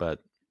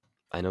 but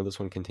I know this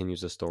one continues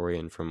the story,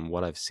 and from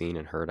what I've seen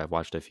and heard, I've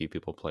watched a few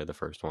people play the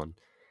first one.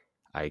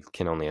 I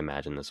can only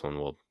imagine this one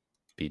will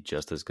be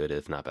just as good,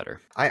 if not better.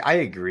 I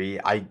agree.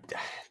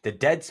 The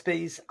Dead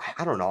Space,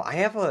 I don't know. I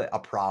have a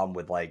problem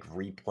with like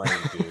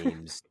replaying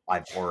games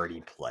I've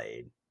already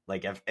played.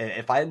 Like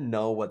if I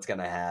know what's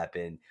gonna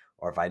happen,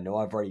 or if I know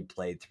I've already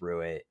played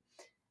through it,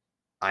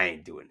 I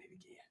ain't doing it again.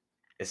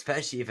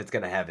 Especially if it's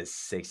gonna have a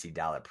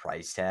 $60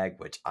 price tag,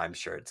 which I'm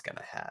sure it's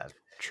gonna have.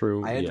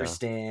 True, I yeah.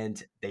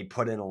 understand they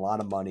put in a lot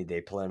of money,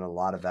 they put in a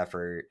lot of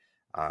effort,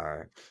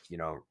 you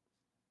know,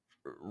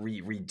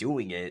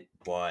 redoing it,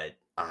 but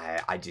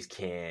I just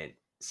can't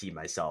see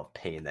myself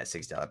paying that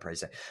 $60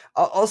 price tag.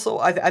 Also,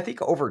 I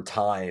think over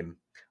time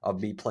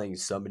of me playing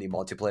so many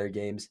multiplayer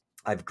games,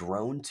 I've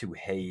grown to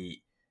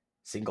hate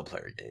single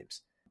player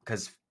games,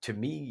 because to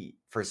me,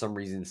 for some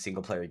reason,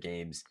 single player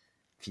games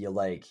feel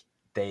like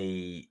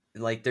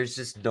there's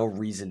just no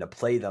reason to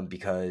play them,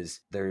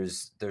 because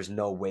there's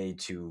no way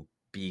to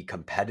be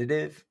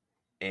competitive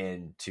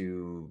and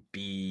to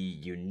be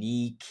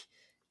unique,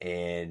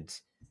 and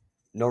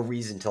no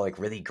reason to like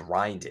really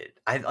grind it.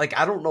 I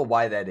don't know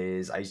why that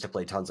is. I used to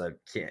play tons of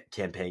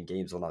campaign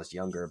games when I was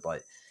younger,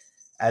 but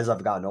as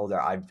I've gotten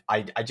older,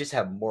 I just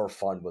have more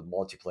fun with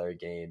multiplayer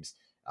games,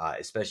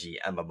 especially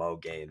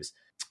MMO games.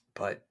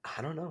 But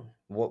I don't know.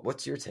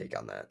 What's your take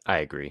on that? I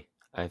agree.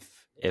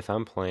 If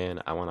I'm playing,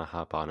 I want to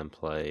hop on and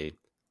play.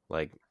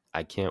 Like,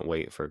 I can't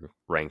wait for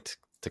ranked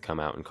to come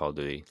out in Call of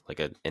Duty, like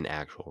an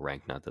actual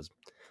rank, not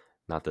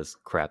this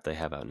crap they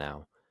have out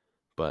now.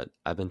 But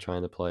I've been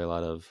trying to play a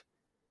lot of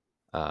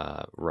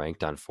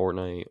ranked on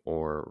Fortnite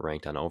or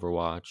ranked on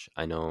Overwatch.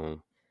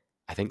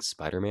 I think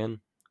Spider-Man,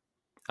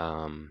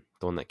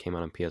 the one that came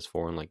out on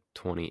PS4 in like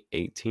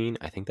 2018.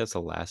 I think that's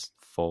the last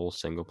full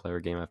single player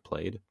game I've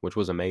played, which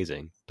was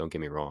amazing. Don't get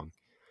me wrong.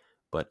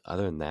 But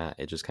other than that,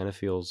 it just kind of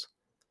feels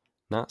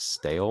not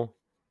stale.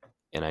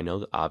 And I know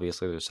that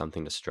obviously there's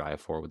something to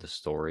strive for with the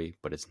story,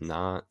 but it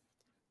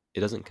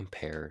doesn't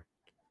compare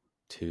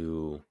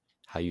to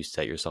how you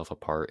set yourself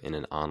apart in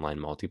an online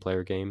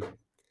multiplayer game.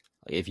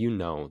 If you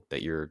know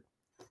that you're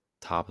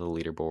top of the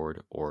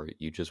leaderboard or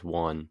you just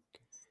won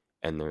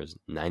and there's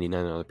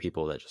 99 other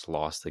people that just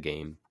lost the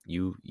game,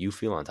 you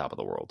feel on top of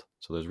the world.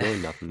 So there's really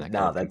nothing that kind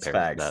No, of that's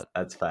compares to facts.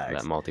 That's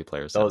that facts.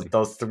 multiplayer Those setting.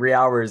 those 3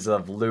 hours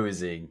of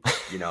losing,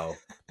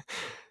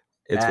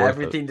 It's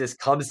worth it. everything just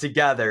comes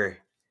together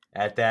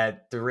at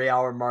that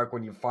 3-hour mark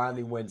when you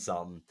finally win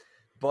something.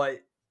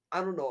 But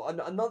I don't know.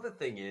 Another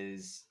thing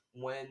is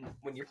when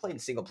you're playing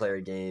single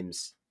player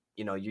games,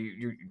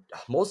 you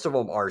most of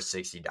them are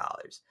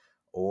 $60,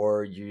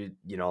 or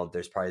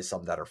there's probably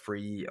some that are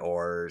free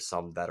or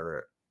some that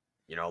are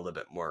a little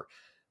bit more.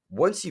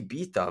 Once you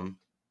beat them,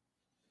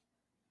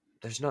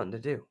 there's nothing to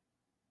do.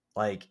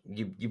 Like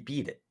you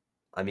beat it.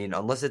 I mean,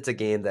 unless it's a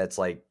game that's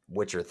like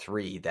Witcher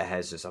 3 that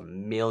has just a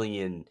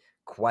million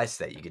quests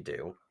that you could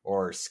do,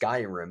 or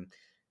Skyrim,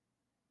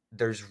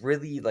 there's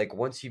really like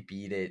once you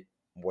beat it,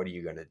 what are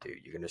you gonna do?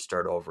 You're gonna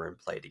start over and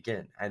play it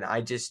again. And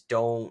I just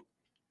don't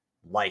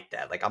like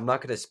that. Like I'm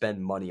not gonna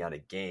spend money on a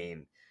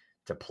game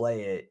to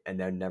play it and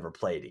then never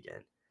play it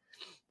again.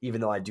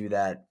 Even though I do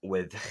that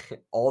with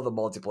all the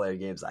multiplayer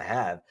games I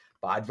have,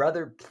 but I'd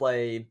rather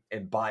play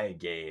and buy a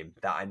game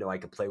that I know I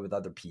can play with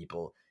other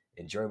people,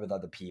 enjoy with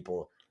other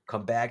people,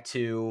 come back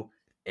to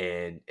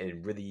and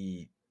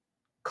really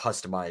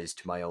customize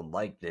to my own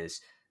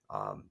likeness.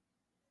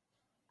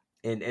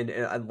 And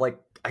I like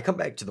I come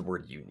back to the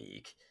word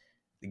unique.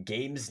 The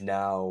games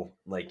now,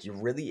 like you're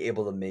really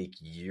able to make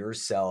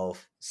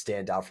yourself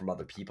stand out from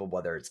other people,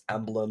 whether it's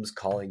emblems,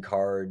 calling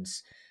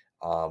cards,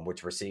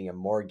 which we're seeing in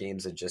more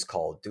games than just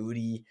Call of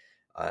Duty,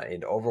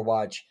 and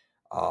Overwatch,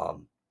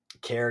 um,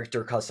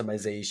 character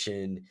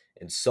customization,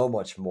 and so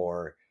much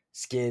more.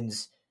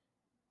 Skins,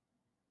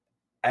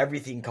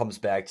 everything comes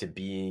back to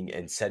being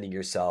and setting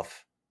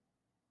yourself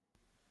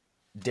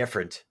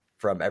different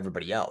from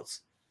everybody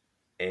else.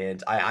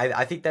 And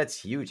I think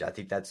that's huge. I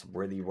think that's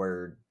really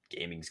where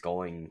gaming's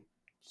going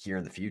here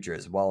in the future,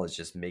 as well as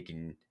just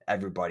making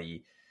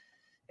everybody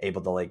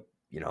able to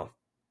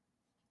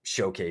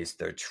showcase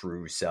their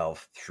true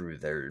self through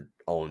their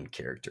own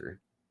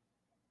character.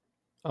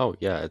 Oh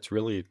yeah,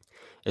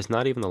 it's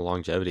not even the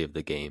longevity of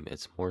the game.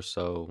 It's more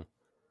so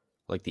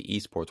like the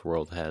esports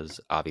world has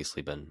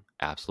obviously been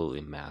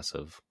absolutely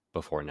massive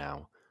before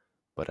now,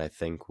 but I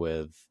think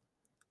with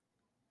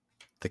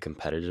the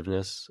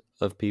competitiveness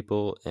of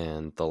people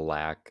and the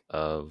lack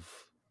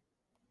of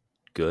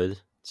good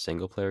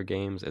single player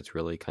games, it's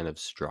really kind of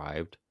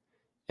strived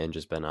and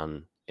just been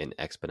on an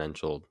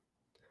exponential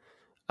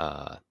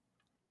uh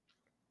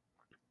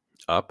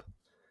up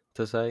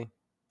to say.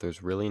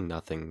 There's really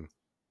nothing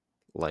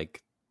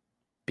like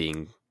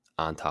being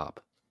on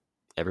top.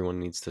 Everyone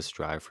needs to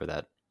strive for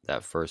that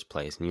first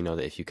place, and you know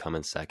that if you come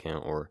in second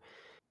or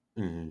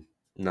Mm-hmm.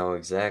 No,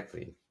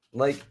 exactly.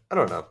 Like I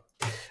don't know.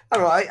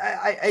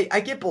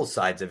 I get both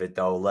sides of it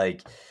though.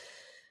 Like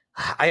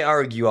I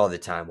argue all the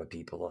time with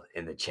people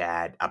in the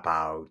chat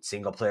about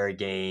single player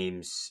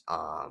games.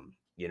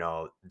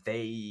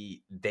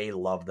 They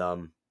love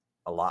them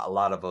a lot. A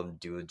lot of them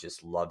do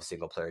just love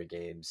single player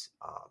games.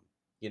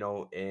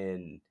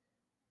 And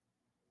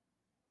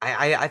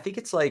I think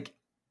it's like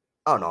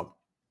I don't know.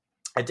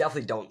 I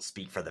definitely don't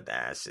speak for the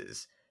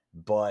masses,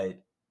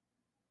 but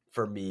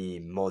for me,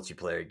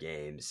 multiplayer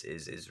games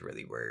is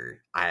really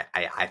where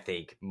I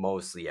think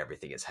mostly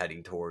everything is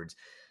heading towards.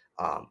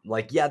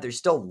 Like yeah, there's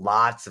still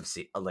lots of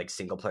like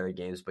single player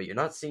games, but you're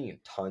not seeing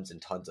tons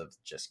and tons of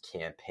just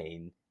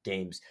campaign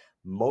games.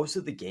 Most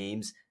of the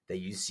games that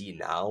you see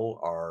now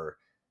are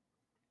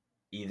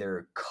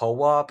either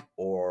co-op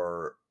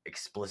or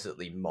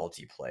explicitly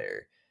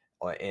multiplayer,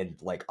 and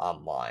like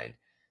online.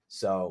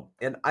 So,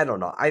 and I don't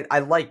know. I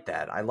like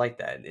that. I like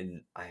that.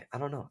 And I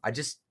don't know. I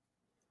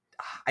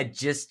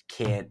just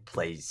can't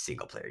play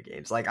single player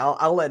games. Like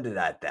I'll end it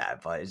at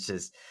that, but it's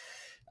just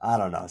I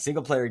don't know.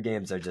 Single player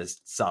games are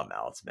just something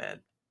else,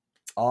 man.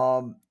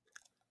 Um,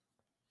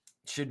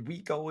 should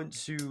we go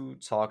into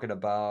talking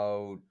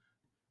about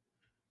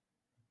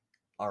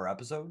our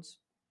episodes?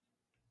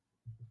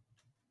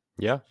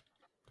 yeah,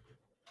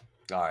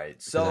 All right.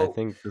 because I So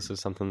think this is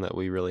something that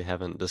we really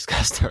haven't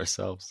discussed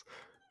ourselves.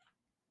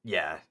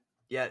 yeah,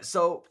 yeah.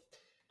 So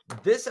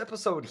this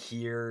episode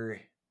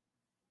here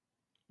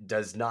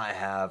does not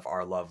have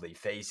our lovely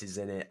faces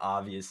in it,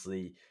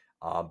 obviously.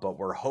 But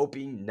we're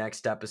hoping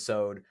next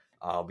episode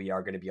we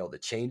are going to be able to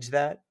change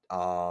that.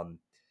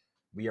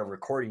 We are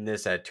recording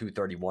this at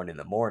 2:31 in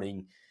the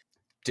morning,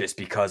 just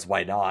because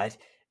why not?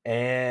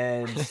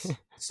 And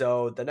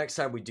so the next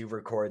time we do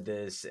record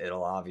this,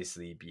 it'll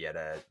obviously be at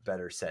a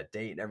better set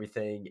date and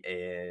everything,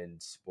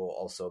 and we'll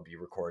also be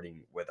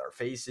recording with our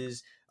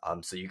faces.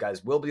 So you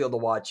guys will be able to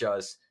watch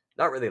us,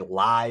 not really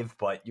live,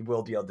 but you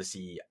will be able to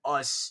see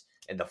us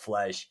in the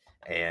flesh,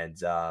 and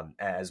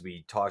as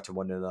we talk to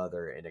one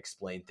another and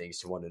explain things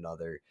to one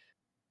another,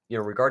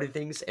 regarding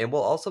things. And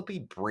we'll also be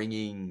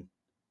bringing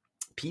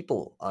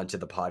people onto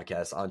the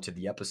podcast, onto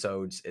the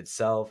episodes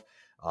itself.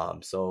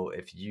 So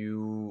if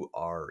you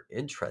are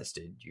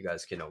interested, you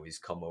guys can always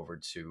come over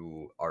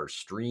to our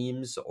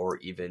streams or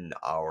even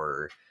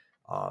our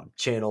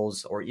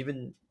channels, or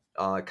even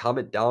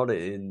comment down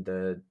in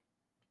the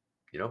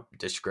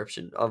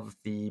description of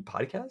the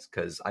podcast,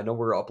 because I know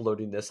we're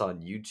uploading this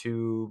on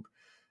YouTube,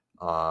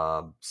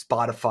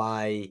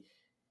 Spotify,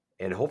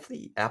 and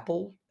hopefully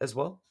Apple as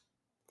well.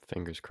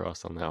 Fingers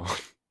crossed on that one.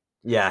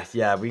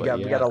 Yeah, we But got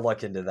yeah, to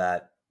look into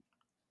that.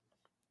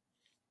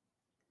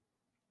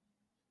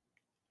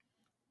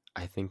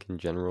 I think in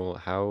general,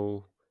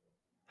 how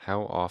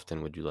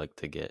often would you like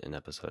to get an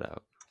episode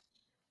out?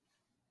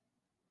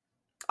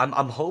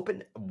 I'm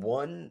hoping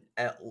one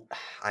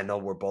I know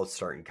we're both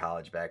starting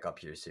college back up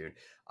here soon.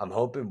 I'm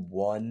hoping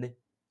one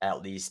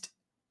at least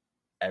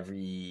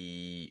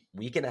every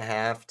week and a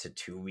half to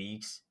 2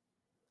 weeks,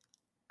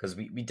 because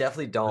we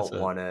definitely That's don't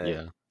a want to.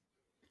 yeah,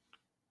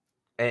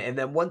 And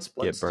then once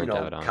get burnt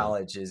out on it.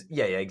 college is,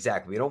 yeah,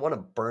 exactly, we don't want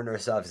to burn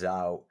ourselves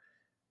out,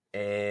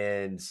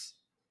 and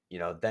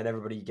then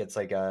everybody gets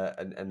like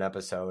an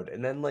episode,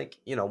 and then like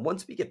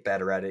once we get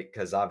better at it,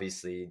 because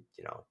obviously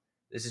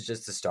this is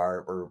just the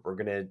start. We're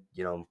gonna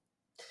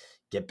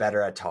get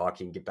better at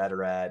talking, get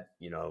better at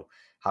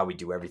how we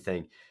do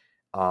everything.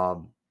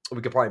 um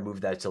we could probably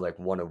move that to like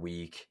one a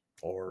week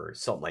or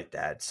something like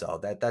that, so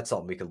that's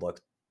something we can look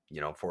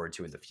forward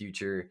to in the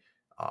future.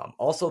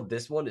 Also,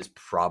 this one is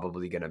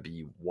probably going to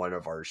be one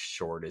of our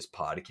shortest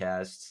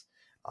podcasts.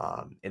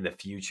 In the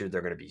future,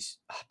 they're going to be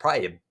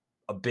probably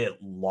a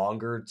bit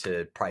longer,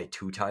 to probably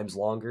 2 times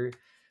longer,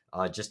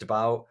 just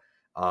about,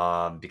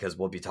 because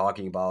we'll be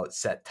talking about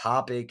set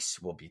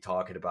topics. We'll be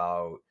talking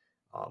about,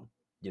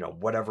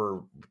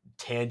 whatever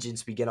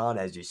tangents we get on.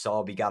 As you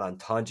saw, we got on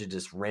tons of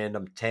just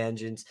random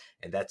tangents,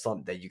 and that's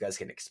something that you guys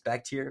can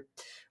expect here.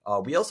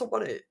 We also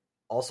want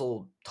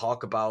to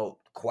talk about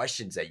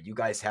questions that you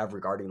guys have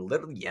regarding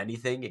literally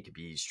anything. It could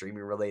be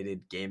streaming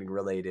related, gaming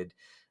related,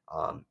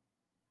 um,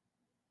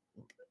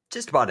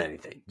 just about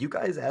anything. You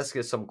guys ask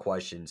us some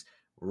questions.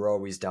 We're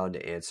always down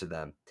to answer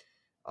them.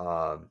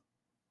 Um,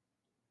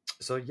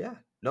 so yeah,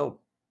 no.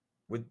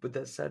 With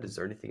that said, is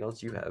there anything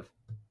else you have?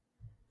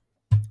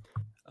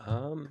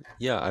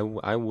 Yeah,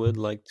 I would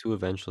like to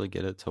eventually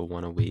get it to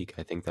one a week.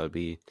 I think that would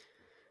be,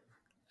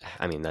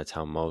 I mean, that's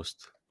how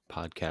most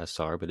podcasts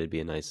are, but it'd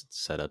be a nice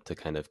setup to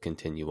kind of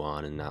continue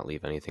on and not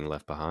leave anything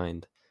left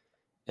behind.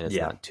 And it's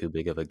Yeah, not too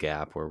big of a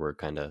gap where we're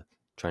kind of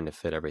trying to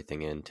fit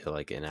everything into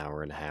like an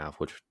hour and a half,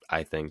 which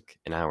I think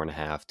an hour and a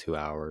half, 2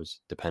 hours,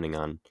 depending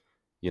on,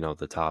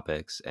 the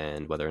topics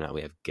and whether or not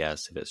we have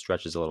guests. If it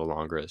stretches a little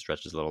longer, it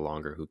stretches a little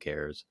longer. Who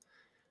cares?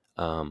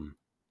 Um,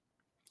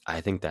 I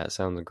think that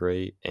sounds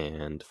great.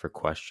 And for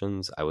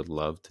questions, I would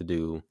love to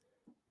do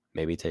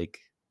maybe take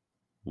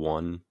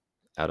one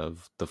out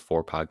of the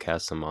 4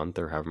 podcasts a month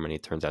or however many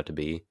it turns out to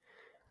be,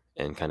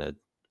 and kind of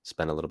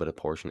spend a little bit of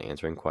portion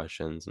answering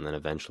questions, and then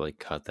eventually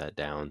cut that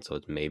down so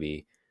it's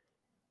maybe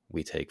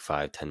we take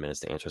 5-10 minutes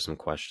to answer some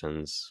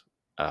questions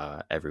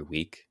every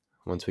week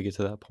once we get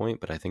to that point.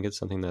 But I think it's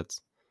something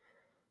that's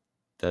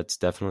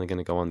definitely going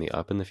to go on the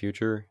up in the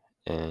future,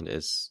 and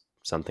is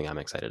something I'm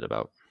excited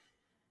about.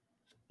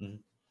 mm-hmm.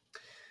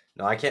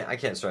 No, I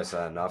can't stress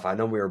that enough. I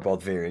know we were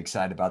both very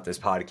excited about this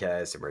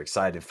podcast, and we're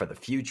excited for the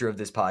future of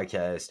this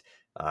podcast,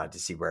 to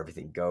see where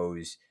everything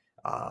goes.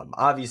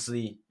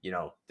 Obviously,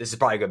 this is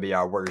probably going to be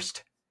our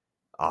worst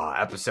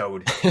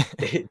episode.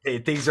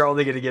 Things are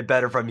only going to get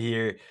better from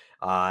here.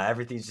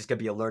 Everything's just going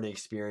to be a learning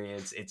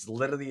experience. It's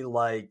literally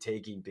like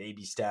taking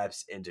baby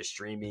steps into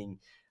streaming.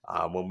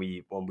 When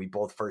we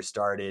both first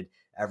started,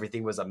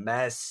 everything was a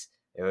mess.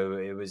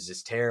 It was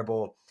just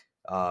terrible.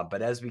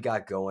 But as we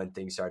got going,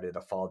 things started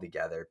to fall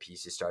together.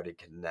 Pieces started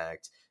to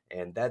connect,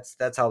 and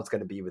that's how it's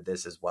going to be with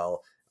this as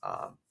well.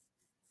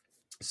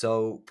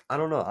 So I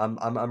don't know.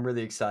 I'm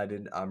really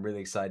excited. I'm really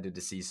excited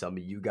to see some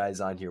of you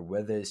guys on here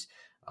with us.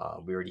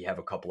 We already have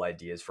a couple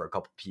ideas for a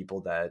couple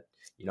people that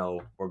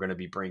we're going to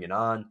be bringing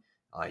on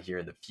here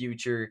in the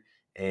future.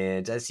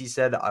 And as he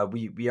said,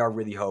 we are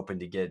really hoping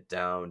to get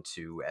down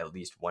to at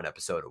least one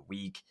episode a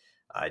week.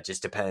 It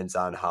just depends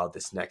on how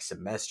this next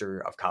semester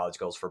of college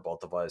goes for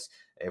both of us.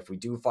 If we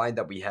do find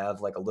that we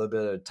have like a little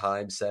bit of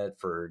time set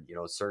for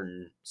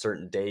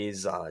certain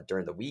days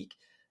during the week,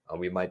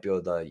 we might be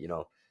able to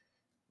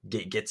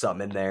get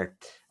something in there.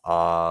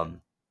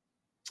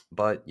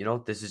 But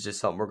this is just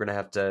something we're gonna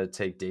have to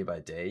take day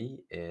by day.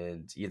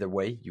 And either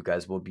way, you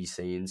guys will be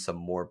seeing some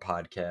more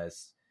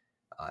podcast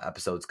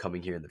episodes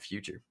coming here in the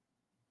future.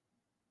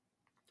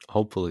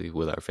 Hopefully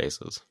with our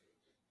faces.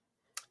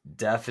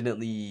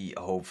 Definitely,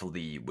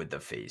 hopefully with the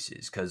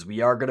faces, because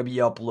we are gonna be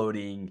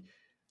uploading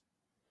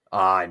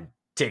on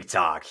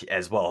TikTok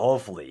as well.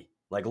 Hopefully,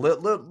 like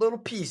little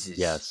pieces.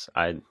 Yes,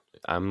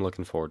 I'm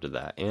looking forward to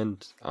that.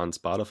 And on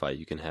Spotify,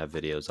 you can have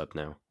videos up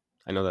now.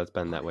 I know that's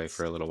been that way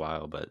for a little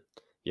while, but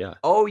yeah.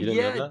 Oh You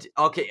didn't know yeah. that?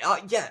 Okay.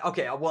 Yeah.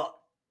 Okay. Well,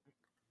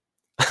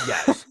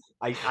 yes.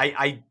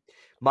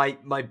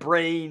 My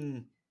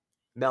brain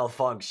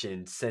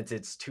malfunctioned since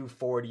it's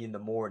 2:40 in the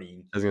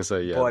morning. I was gonna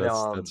say, yeah,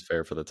 But that's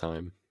fair for the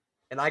time.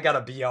 and I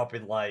gotta be up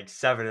in like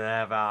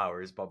 7.5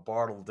 hours, but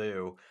Bart'll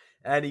do.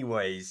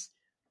 Anyways,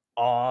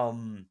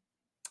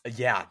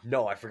 yeah,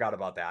 no, I forgot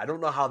about that. I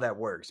don't know how that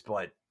works,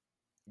 but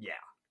yeah,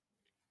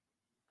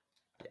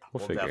 We'll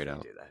we'll figure it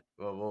definitely out.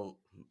 do that.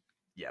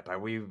 Yeah, by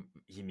we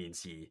he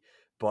means he,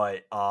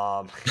 but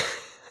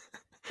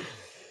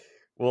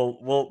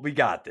we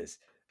got this.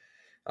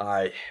 All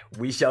right,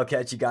 we shall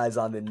catch you guys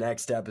on the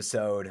next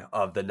episode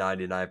of the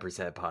 99%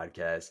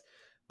 podcast.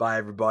 Bye,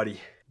 everybody.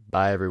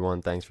 Bye,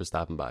 everyone. Thanks for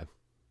stopping by.